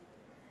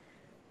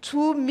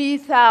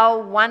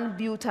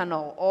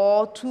 2-methyl-1-butanol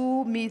or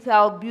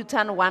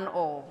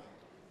 2-methyl-butan-1-ol.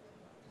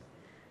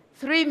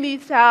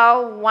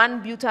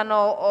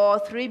 3-methyl-1-butanol or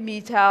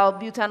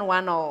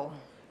 3-methyl-butan-1-ol.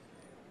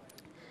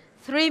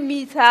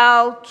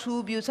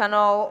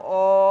 3-methyl-2-butanol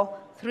or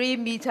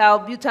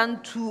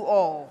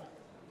 3-methyl-butan-2-ol.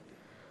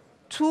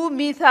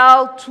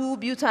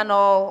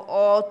 2-methyl-2-butanol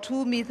or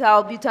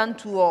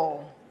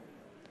 2-methyl-butan-2-ol.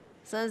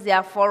 Since there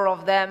are 4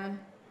 of them,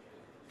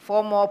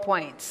 4 more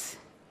points.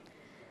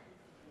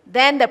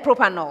 Then the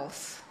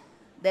propanols.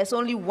 There's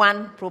only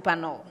 1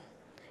 propanol,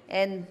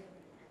 and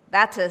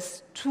that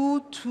is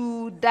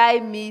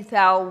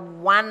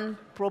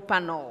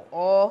 2,2-dimethyl-1-propanol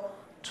or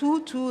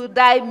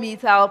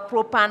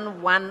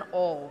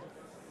 2,2-dimethyl-propan-1-ol.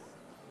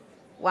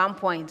 1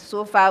 point.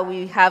 So far,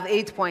 we have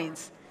 8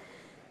 points.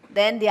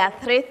 Then there are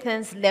 3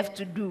 things left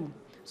to do.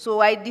 So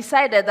I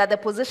decided that the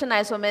position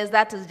isomers,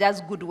 that is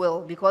just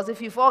goodwill, because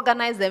if you've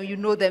organized them, you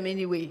know them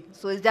anyway.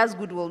 So it's just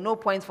goodwill, no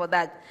points for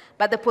that.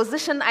 But the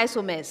position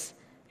isomers,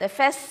 the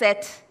first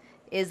set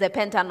is the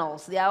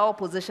pentanols. They are all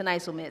position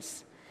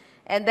isomers.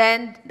 And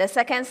then the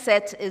second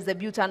set is the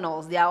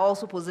butanols. They are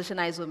also position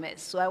isomers.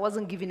 So I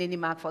wasn't giving any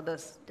mark for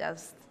this,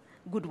 just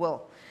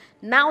goodwill.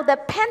 Now the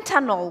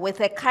pentanol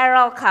with a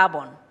chiral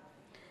carbon,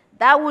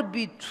 that would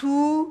be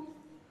 2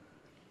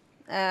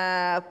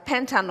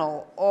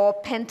 pentanol or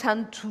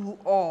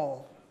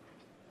pentan-2-ol.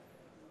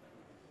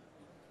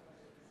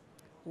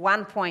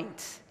 1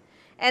 point.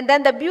 And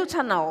then the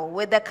butanol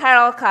with the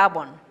chiral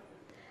carbon,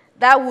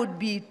 that would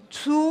be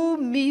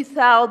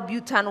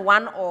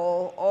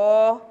 2-methyl-butan-1-ol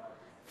or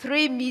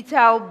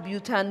 3-methyl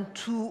butane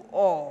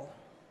 2-ol.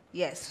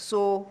 Yes,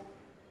 so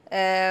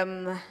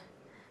that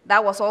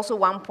was also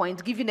 1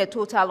 point, giving a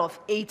total of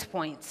 8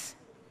 points.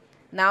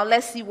 Now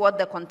let's see what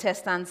the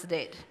contestants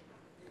did.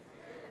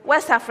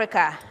 West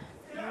Africa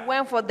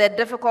went for the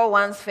difficult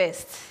ones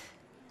first.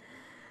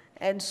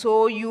 And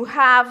so you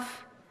have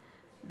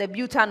the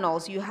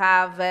butanols. You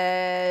have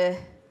the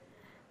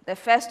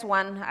first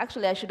one.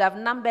 Actually, I should have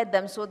numbered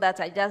them so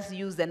that I just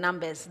use the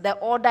numbers. The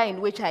order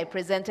in which I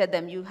presented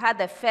them. You had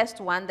the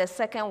first one, the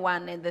second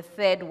one, and the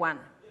third one.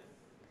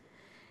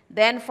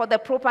 Then for the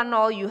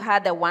propanol, you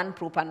had the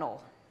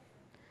 1-propanol.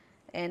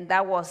 And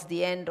that was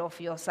the end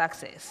of your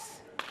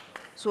success.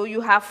 So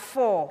you have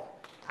 4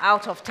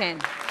 out of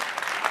 10.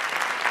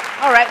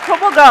 All right,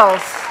 Krobo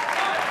girls.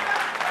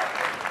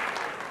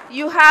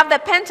 You have the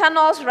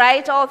pentanols,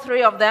 right? All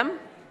 3 of them.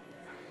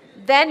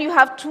 Then you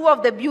have 2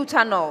 of the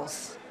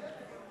butanols.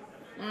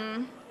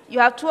 You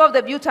have 2 of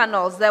the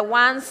butanols,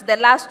 the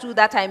last 2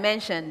 that I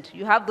mentioned.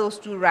 You have those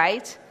 2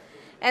 right.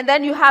 And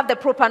then you have the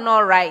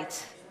propanol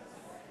right.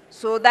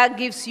 So that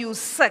gives you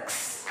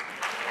 6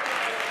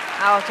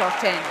 out of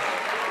 10.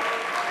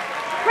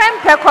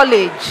 Prempeh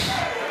College.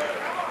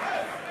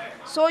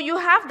 So you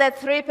have the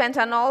 3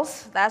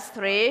 pentanols, that's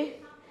 3.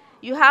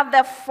 You have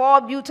the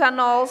 4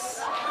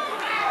 butanols.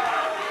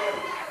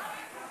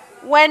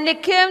 When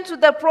it came to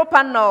the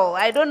propanol,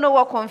 I don't know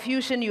what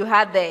confusion you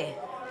had there.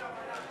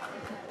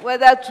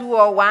 Whether 2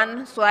 or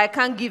 1, so I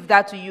can't give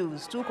that to you.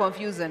 It's too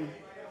confusing.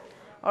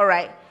 All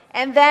right.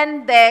 And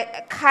then the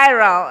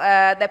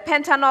chiral, the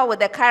pentanol with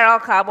the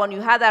chiral carbon,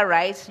 you had that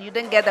right. You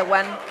didn't get the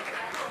one.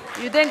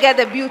 You didn't get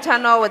the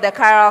butanol with the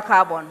chiral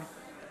carbon.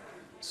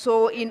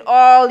 So in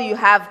all, you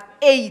have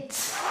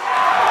 8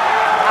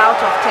 out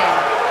of 10.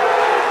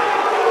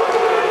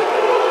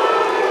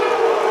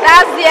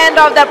 That's the end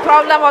of the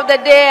problem of the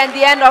day and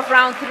the end of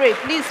round 3.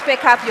 Please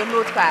pick up your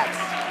notepads.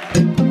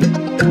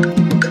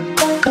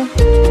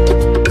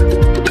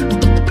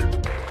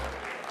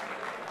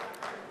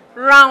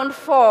 Round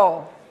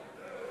 4.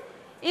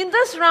 In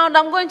this round,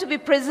 I'm going to be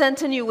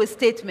presenting you with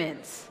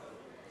statements.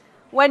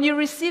 When you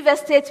receive a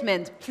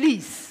statement,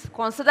 please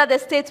consider the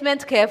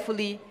statement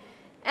carefully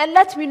and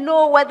let me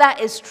know whether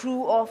it's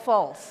true or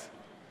false.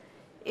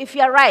 If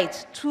you're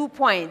right, 2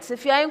 points.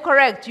 If you're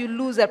incorrect, you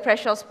lose a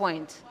precious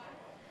point.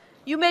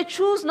 You may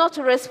choose not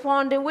to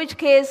respond, in which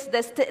case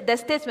the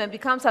statement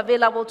becomes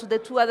available to the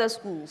 2 other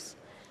schools.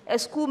 A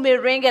school may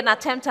ring and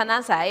attempt an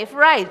answer. If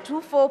right, 2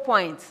 full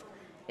points.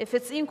 If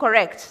it's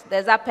incorrect,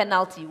 there's a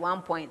penalty,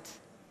 1 point.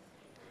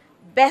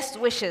 Best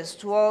wishes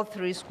to all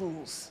 3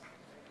 schools.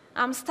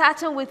 I'm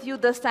starting with you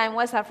this time,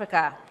 West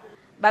Africa.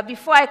 But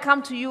before I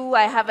come to you,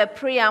 I have a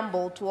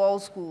preamble to all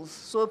schools.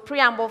 So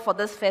preamble for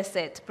this first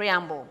set,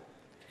 preamble.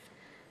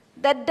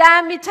 The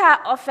diameter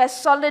of a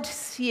solid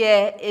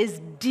sphere is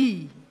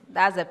D.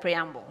 That's the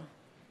preamble.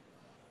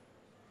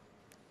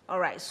 All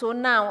right, so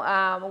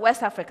now,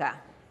 West Africa.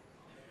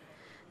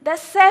 The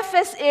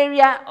surface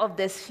area of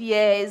the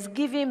sphere is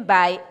given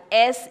by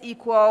S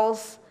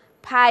equals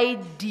pi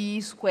d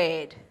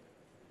squared.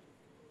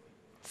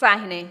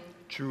 Sahine?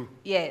 True.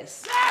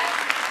 Yes.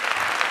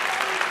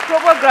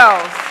 Krobo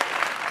girls.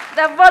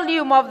 The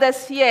volume of the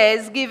sphere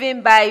is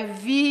given by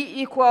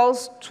V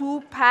equals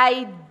 2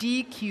 pi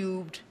d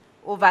cubed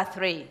over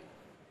 3.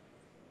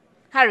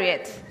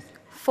 Harriet?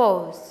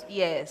 False.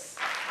 Yes.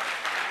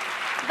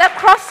 The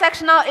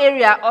cross-sectional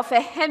area of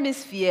a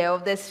hemisphere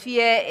of the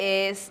sphere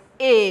is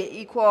A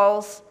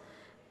equals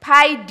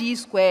pi d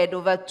squared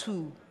over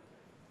 2.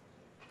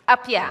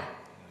 Up here.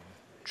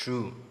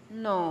 True.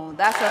 No,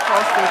 that's a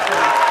false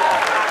statement.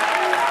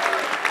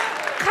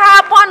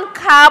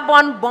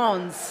 Carbon-carbon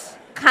bonds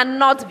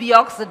cannot be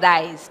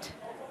oxidized.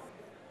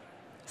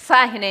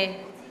 Sahine?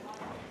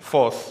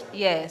 False.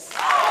 Yes.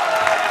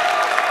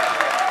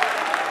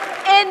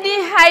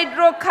 Any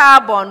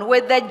hydrocarbon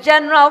with the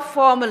general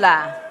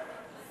formula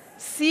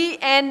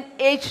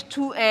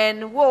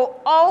CnH2n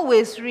will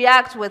always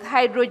react with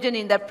hydrogen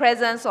in the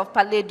presence of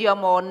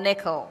palladium or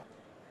nickel.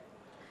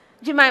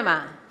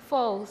 Jemima?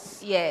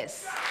 False.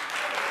 Yes.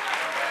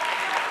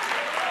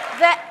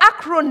 The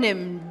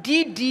acronym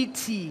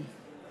DDT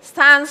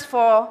stands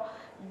for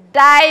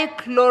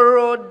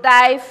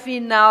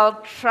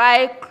dichloro-diphenyl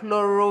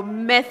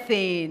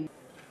trichloromethane.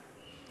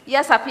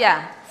 Yes,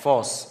 Apia?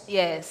 False.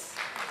 Yes.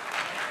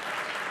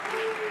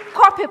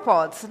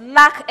 Copepods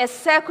lack a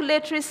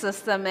circulatory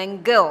system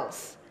and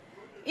gills.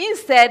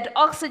 Instead,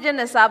 oxygen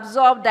is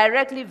absorbed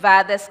directly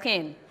via the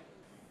skin.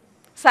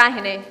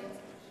 Sahine?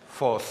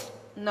 False.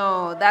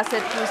 No, that's a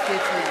true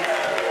statement.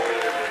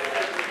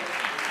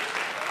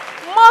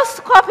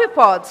 Most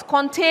copepods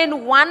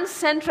contain one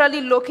centrally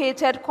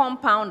located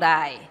compound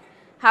eye.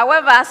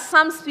 However,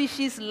 some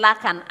species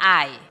lack an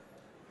eye.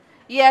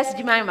 Yes,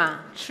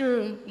 Jemima?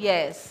 True.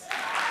 Yes.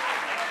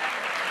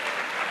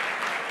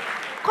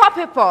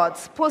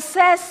 Copepods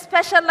possess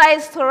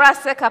specialized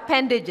thoracic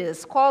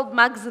appendages called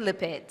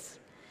maxillipeds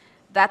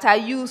that are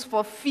used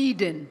for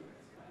feeding.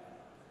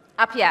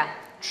 Up here?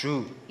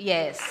 True.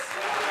 Yes.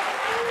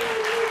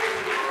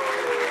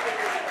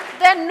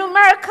 The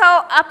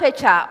numerical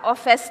aperture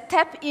of a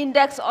step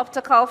index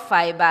optical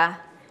fiber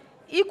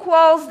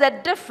equals the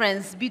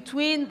difference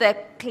between the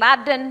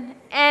cladding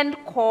and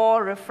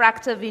core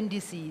refractive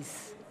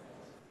indices.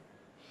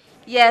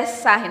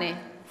 Yes, Sahine?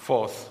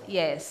 False.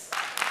 Yes.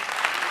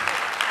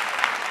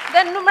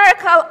 The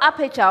numerical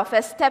aperture of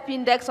a step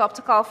index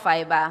optical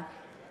fiber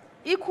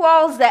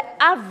equals the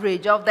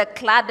average of the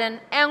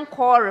cladding and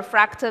core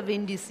refractive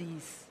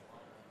indices.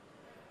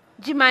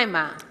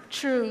 Jemima?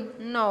 True.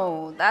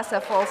 No, that's a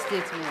false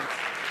statement.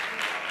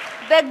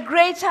 The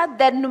greater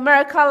the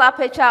numerical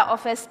aperture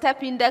of a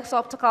step index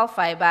optical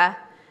fiber,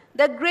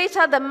 the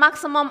greater the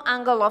maximum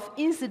angle of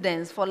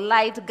incidence for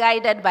light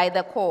guided by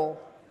the core.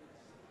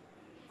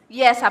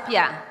 Yes,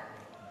 Apia?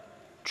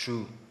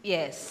 True.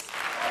 Yes.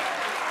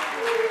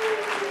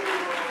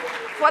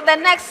 For the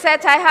next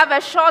set, I have a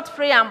short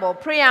preamble.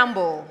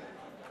 Preamble.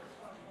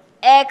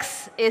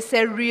 X is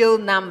a real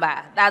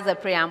number. That's a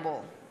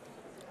preamble.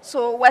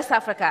 So, West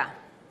Africa.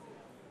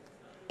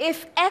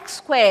 If x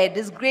squared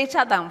is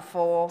greater than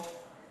 4,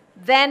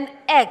 then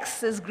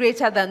x is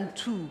greater than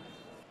 2.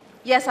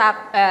 Yes,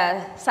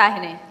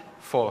 Sahine?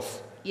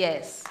 False.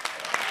 Yes.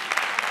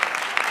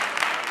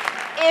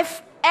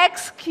 If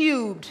x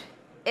cubed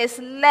is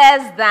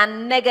less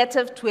than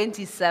negative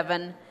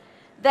 27,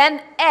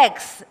 then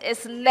x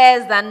is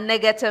less than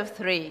negative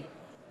 3.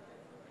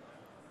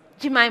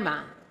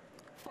 Jemima?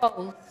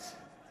 False.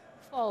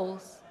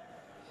 False.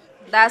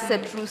 That's a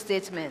true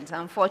statement,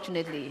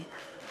 unfortunately.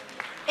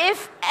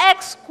 If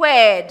x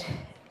squared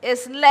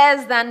is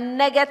less than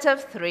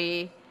negative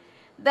 3,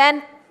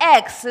 then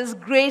x is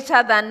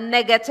greater than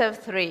negative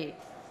 3.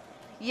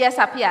 Yes,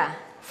 Apia?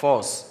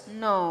 False.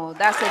 No,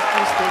 that's a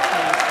true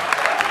statement.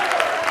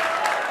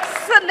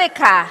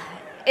 Silica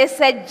is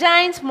a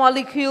giant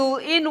molecule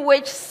in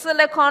which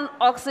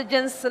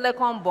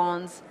silicon-oxygen-silicon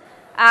bonds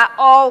are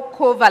all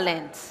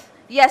covalent.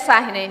 Yes,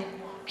 Ahine?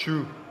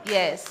 True.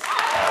 Yes.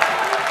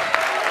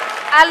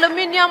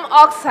 Aluminium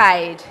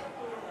oxide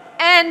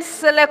and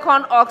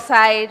silicon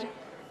oxide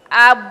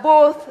are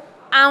both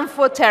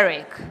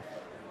amphoteric.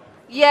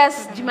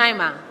 Yes,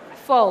 Jemima?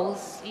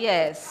 False.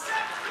 Yes.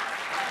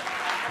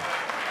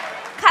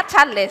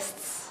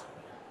 Catalysts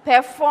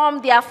perform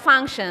their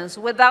functions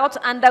without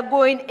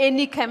undergoing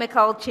any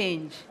chemical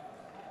change.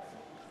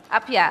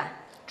 Apia?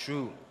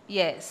 True.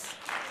 Yes.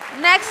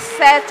 Next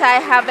set,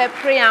 I have a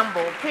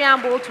preamble.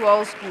 Preamble to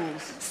all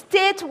schools.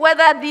 State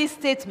whether these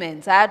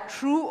statements are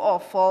true or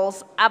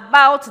false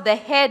about the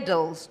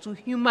hurdles to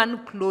human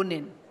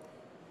cloning.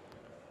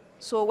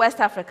 So, West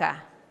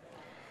Africa.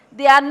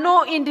 There are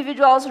no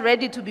individuals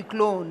ready to be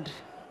cloned.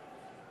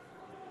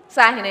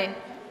 Sahine?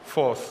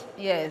 False.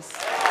 Yes.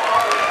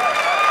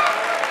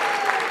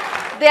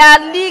 There are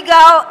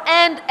legal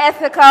and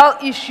ethical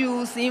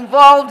issues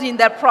involved in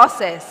the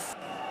process.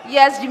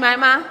 Yes,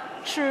 Jemima?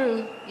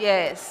 True.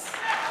 Yes.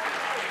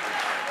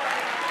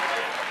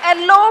 A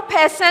low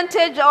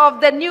percentage of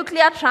the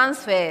nuclear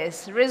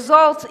transfers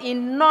result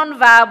in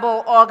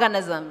non-viable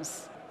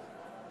organisms.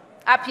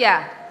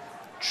 Apia?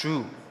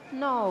 True.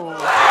 No.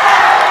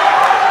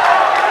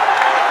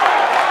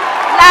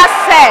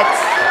 Last set.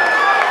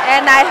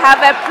 And I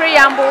have a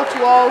preamble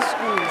to all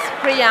schools.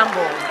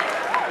 Preamble.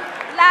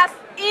 Last.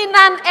 In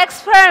an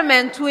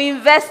experiment to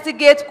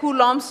investigate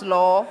Coulomb's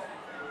law,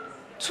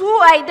 two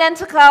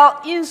identical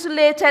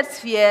insulated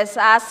spheres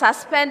are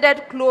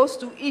suspended close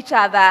to each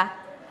other,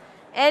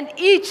 and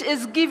each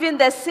is given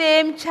the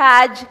same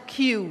charge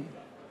Q.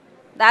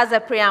 That's the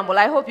preamble.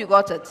 I hope you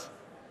got it.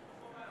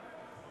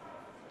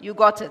 You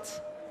got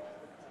it.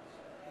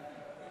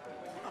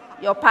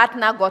 Your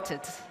partner got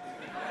it.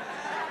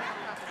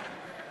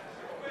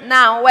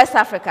 Now, West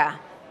Africa.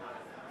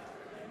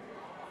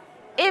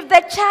 If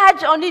the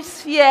charge on each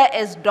sphere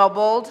is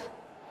doubled,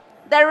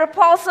 the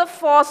repulsive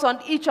force on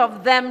each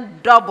of them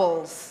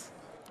doubles.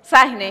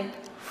 Sahine?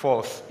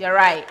 False. You're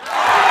right.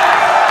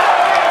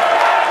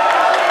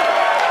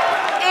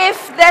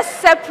 If the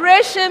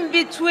separation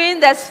between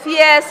the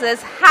spheres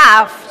is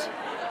halved,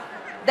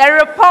 the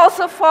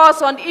repulsive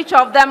force on each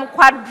of them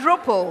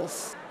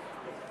quadruples.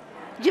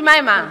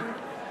 Jemima?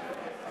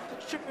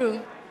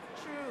 True.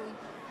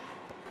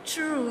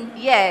 True.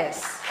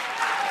 Yes.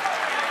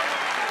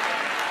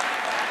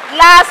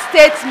 Last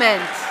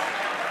statement.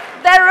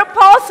 The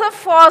repulsive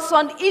force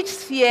on each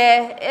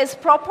sphere is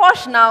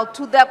proportional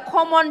to the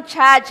common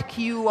charge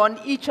Q on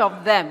each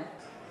of them.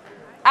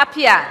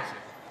 Apia?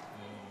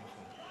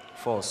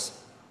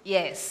 False.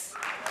 Yes.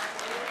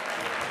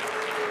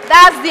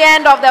 That's the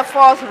end of the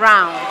fourth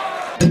round.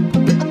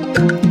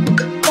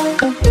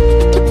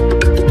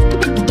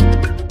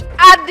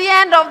 At the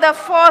end of the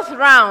fourth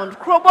round,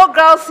 Krobo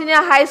Girls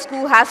Senior High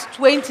School has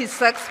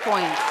 26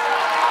 points.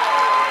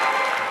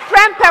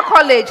 Prempeh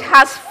College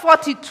has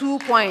 42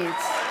 points.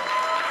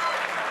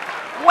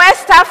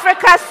 West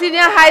Africa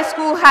Senior High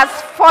School has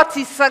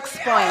 46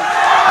 points.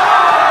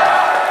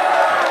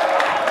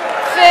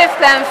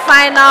 Fifth and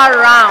final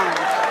round.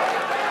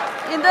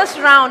 In this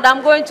round,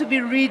 I'm going to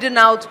be reading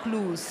out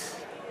clues.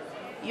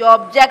 Your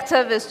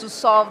objective is to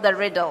solve the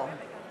riddle.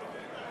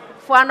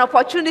 For an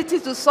opportunity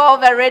to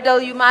solve a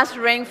riddle, you must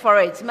ring for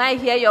it. May I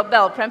hear your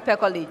bell, Prempeh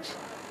College?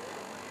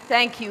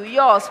 Thank you.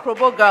 Yours,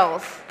 Krobo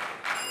girls.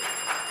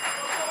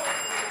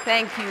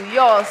 Thank you.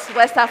 Yours,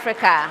 West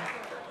Africa.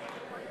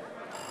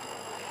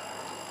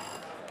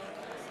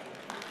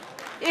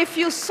 If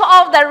you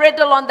solve the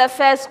riddle on the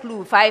first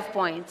clue, 5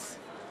 points.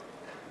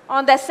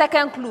 On the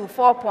second clue,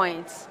 4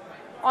 points.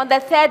 On the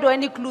third or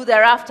any clue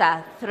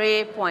thereafter,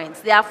 3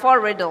 points. There are 4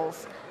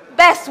 riddles.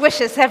 Best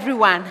wishes,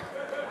 everyone.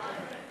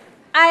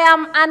 I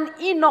am an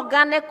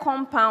inorganic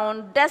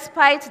compound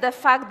despite the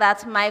fact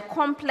that my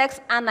complex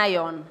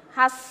anion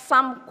has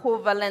some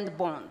covalent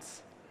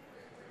bonds.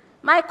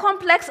 My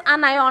complex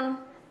anion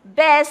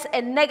bears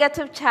a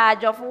negative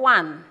charge of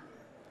 1.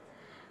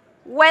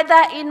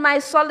 Whether in my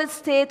solid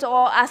state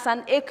or as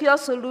an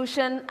aqueous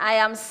solution, I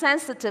am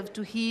sensitive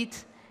to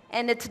heat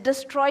and it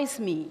destroys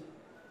me.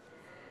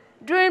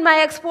 During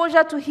my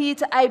exposure to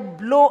heat, I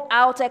blow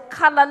out a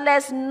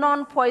colorless,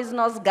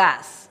 non-poisonous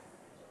gas.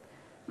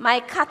 My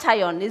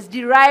cation is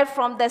derived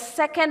from the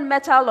second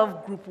metal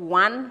of group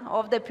 1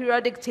 of the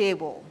periodic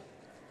table.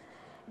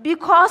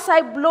 Because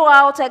I blow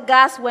out a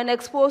gas when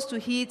exposed to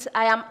heat,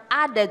 I am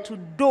added to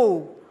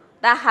dough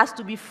that has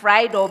to be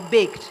fried or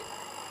baked.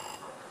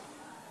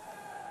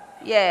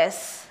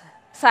 Yes,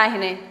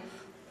 Sahine.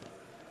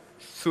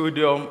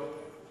 Sodium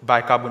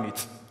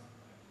bicarbonate.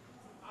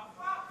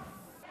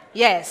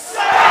 Yes.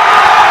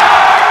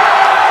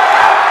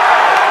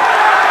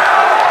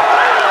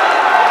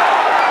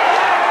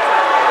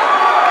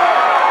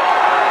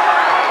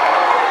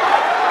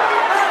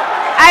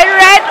 I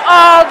read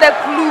all the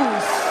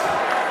clues.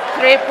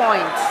 3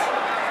 points.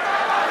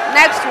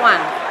 Next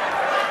one.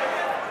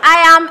 I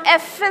am a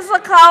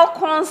physical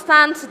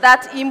constant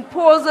that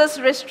imposes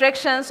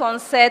restrictions on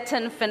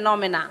certain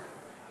phenomena.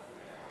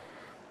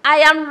 I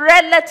am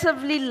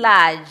relatively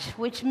large,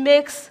 which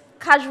makes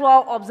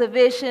casual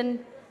observation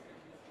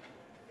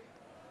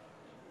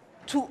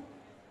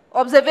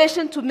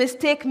to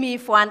mistake me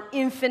for an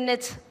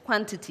infinite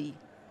quantity.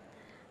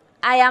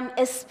 I am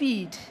a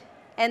speed,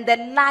 and the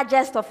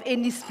largest of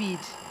any speed.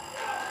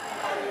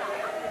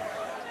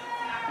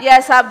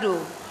 Yes,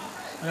 Abdul.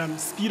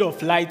 Speed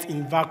of light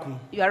in vacuum.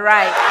 You are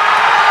right.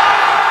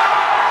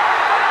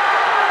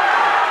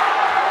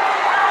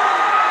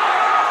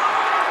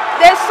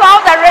 They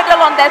solved the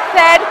riddle on the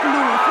third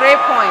clue, 3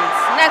 points.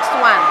 Next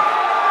one.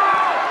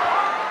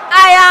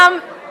 I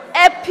am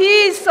a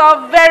piece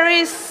of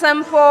very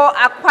simple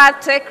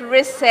aquatic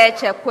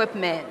research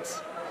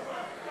equipment.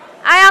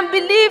 I am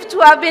believed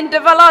to have been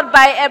developed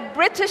by a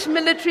British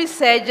military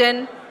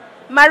surgeon,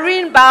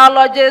 marine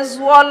biologist,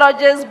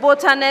 zoologist,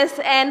 botanist,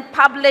 and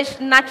published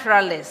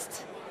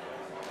naturalist.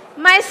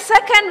 My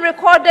second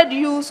recorded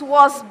use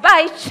was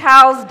by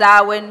Charles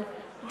Darwin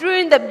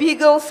during the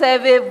Beagle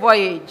Survey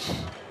voyage.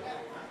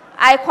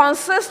 I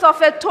consist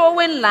of a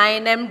towing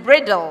line and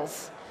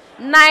bridles,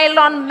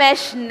 nylon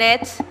mesh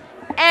net,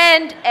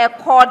 and a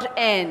cord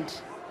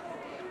end.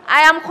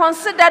 I am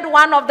considered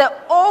one of the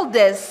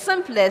oldest,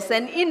 simplest,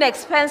 and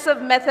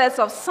inexpensive methods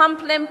of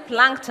sampling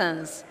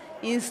planktons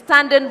in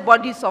standing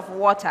bodies of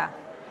water.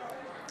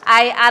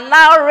 I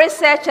allow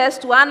researchers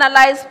to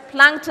analyze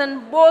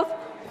plankton both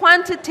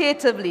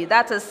quantitatively,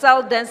 that is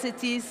cell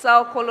density,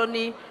 cell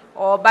colony,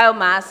 or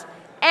biomass,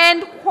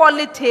 and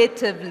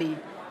qualitatively.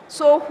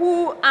 So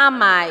who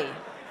am I?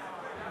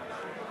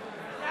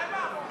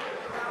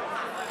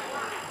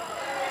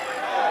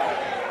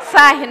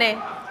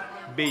 Sahine.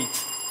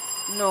 Bait.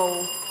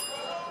 No.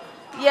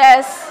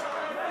 Yes.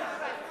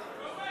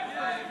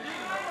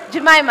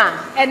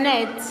 Jemima. A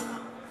net.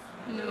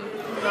 No,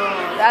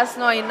 that's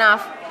not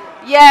enough.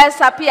 Yes,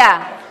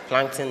 Apia.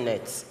 Plankton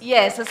nets.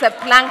 Yes, it's a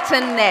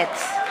plankton net.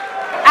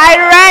 I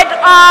read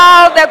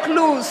all the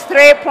clues,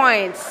 3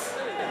 points.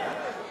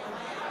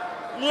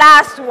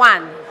 Last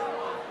one.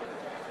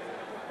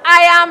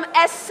 I am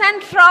a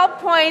central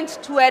point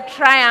to a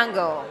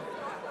triangle.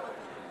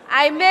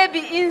 I may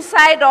be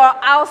inside or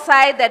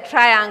outside the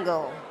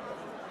triangle.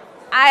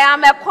 I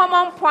am a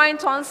common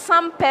point on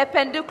some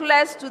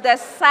perpendiculars to the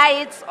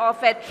sides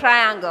of a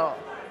triangle.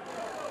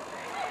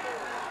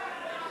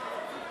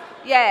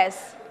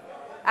 Yes.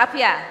 Up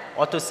here.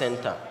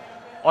 Autocenter.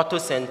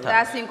 Autocenter.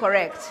 That's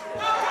incorrect.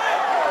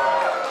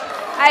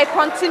 I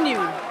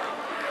continue.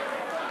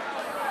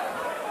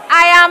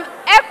 I am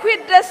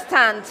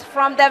equidistant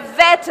from the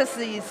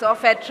vertices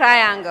of a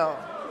triangle.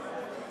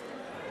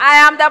 I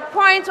am the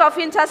point of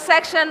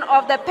intersection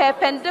of the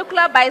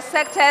perpendicular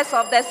bisectors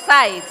of the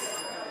sides.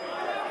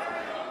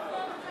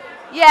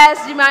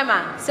 Yes,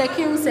 Jemima.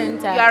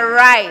 Circumcenter. You are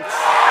right.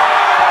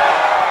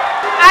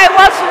 I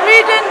was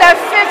reading the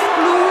fifth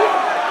clue.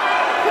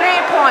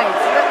 3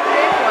 points. The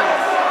 3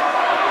 points.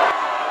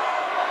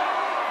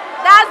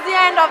 That's the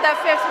end of the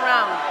fifth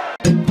round.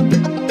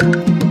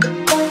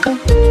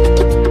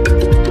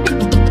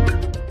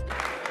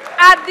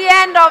 At the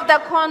end of the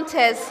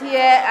contest,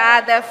 here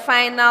are the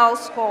final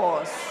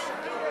scores.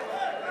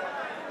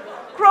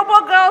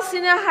 Krobo Girls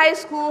Senior High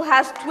School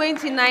has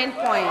 29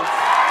 points.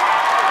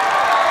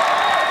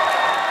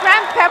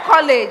 Prempeh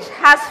College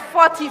has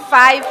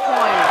 45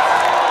 points.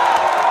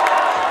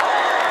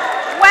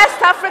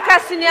 West Africa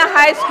Senior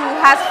High School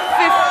has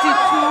 52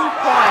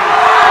 points.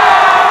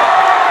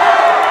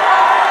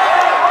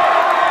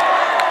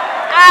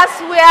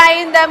 As we are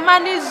in the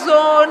money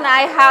zone,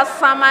 I have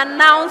some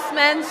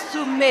announcements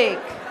to make.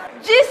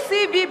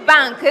 GCB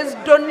Bank is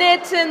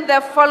donating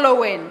the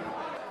following.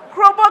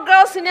 Krobo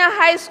Girls Senior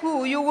High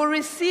School, you will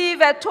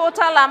receive a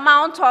total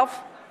amount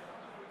of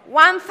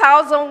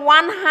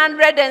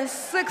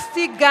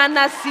 1,160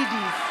 Ghana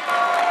cedis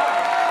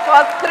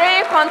for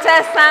 3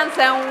 contestants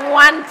and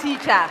 1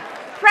 teacher.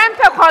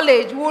 Prempeh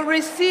College will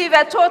receive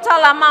a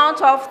total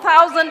amount of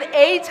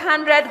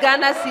 1,800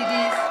 Ghana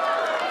cedis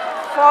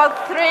for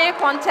 3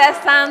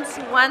 contestants,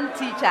 1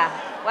 teacher.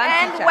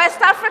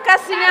 West Africa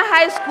Senior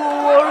High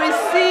School will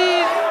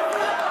receive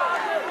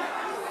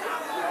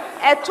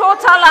a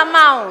total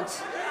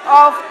amount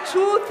of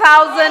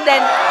 2,080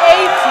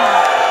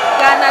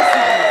 Ghana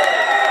cedis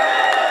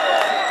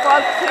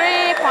for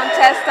 3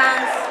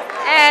 contestants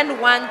and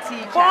 1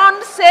 teacher.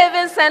 Bond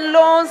Savings and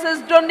Loans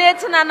is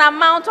donating an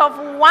amount of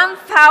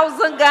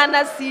 1,000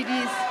 Ghana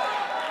cedis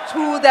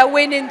to the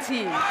winning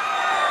team.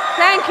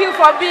 Thank you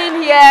for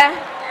being here.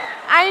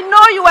 I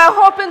know you were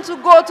hoping to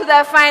go to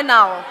the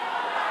final.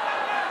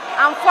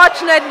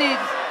 Unfortunately,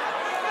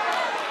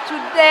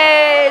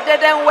 today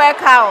didn't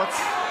work out.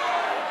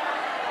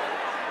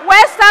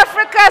 West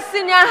Africa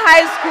Senior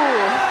High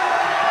School.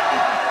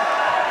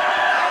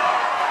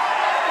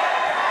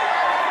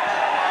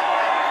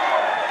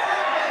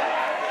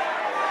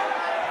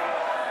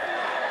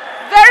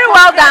 Very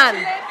well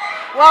done.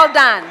 Well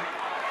done.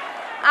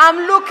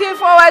 I'm looking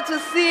forward to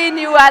seeing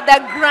you at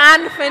the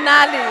grand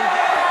finale.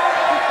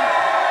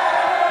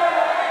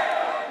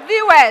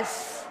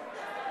 Viewers,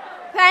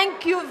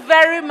 thank you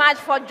very much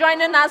for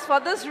joining us for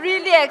this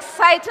really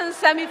exciting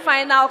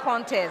semi-final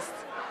contest.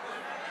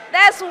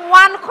 There's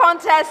one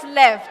contest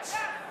left.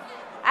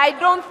 I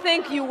don't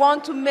think you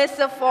want to miss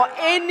it for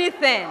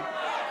anything.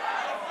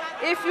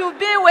 If you've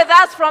been with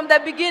us from the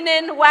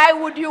beginning, why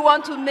would you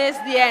want to miss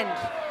the end?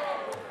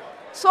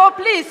 So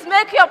please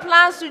make your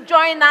plans to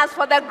join us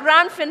for the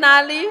grand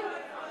finale,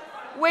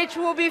 which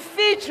will be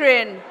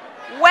featuring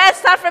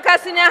West Africa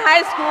Senior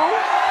High School,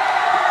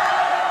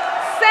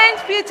 St.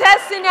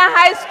 Peter's Senior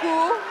High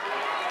School,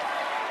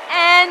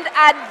 and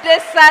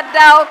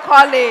Adesadao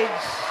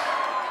College.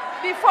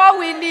 Before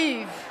we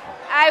leave,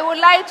 I would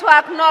like to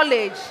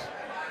acknowledge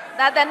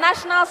that the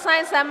National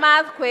Science and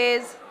Math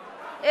Quiz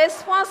is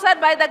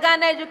sponsored by the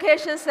Ghana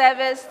Education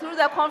Service through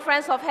the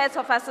Conference of Heads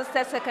of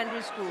Assisted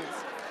Secondary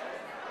Schools.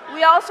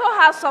 We also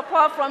have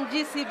support from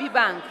GCB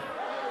Bank,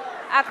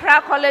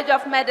 Accra College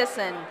of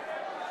Medicine,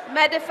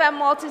 Medifem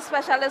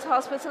Multi-Specialist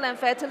Hospital and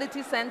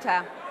Fertility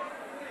Center,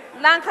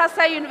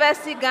 Lancaster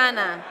University,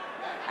 Ghana,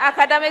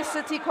 Academic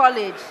City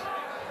College,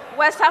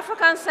 West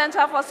African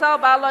Center for Cell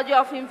Biology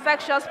of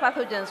Infectious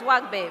Pathogens,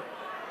 WACBE,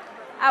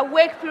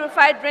 Awake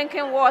Purified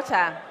Drinking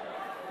Water,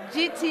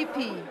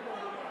 GTP,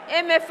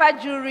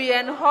 MFA Jury,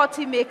 and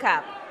Horti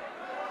Makeup.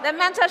 The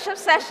mentorship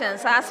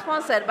sessions are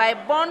sponsored by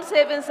Bond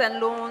Savings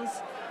and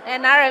Loans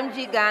and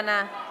RMG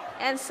Ghana,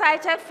 and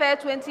Cited Fair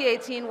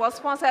 2018 was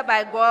sponsored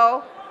by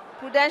GOIL,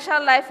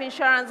 Prudential Life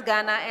Insurance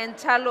Ghana, and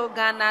Talo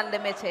Ghana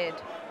Limited.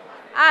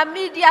 Our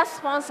media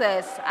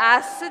sponsors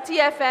are City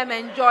FM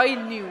and Joy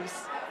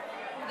News.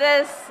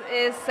 This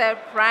is a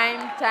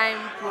Primetime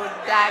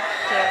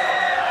production.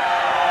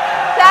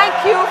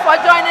 Thank you for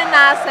joining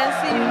us and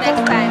see you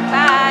next time.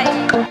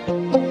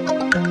 Bye.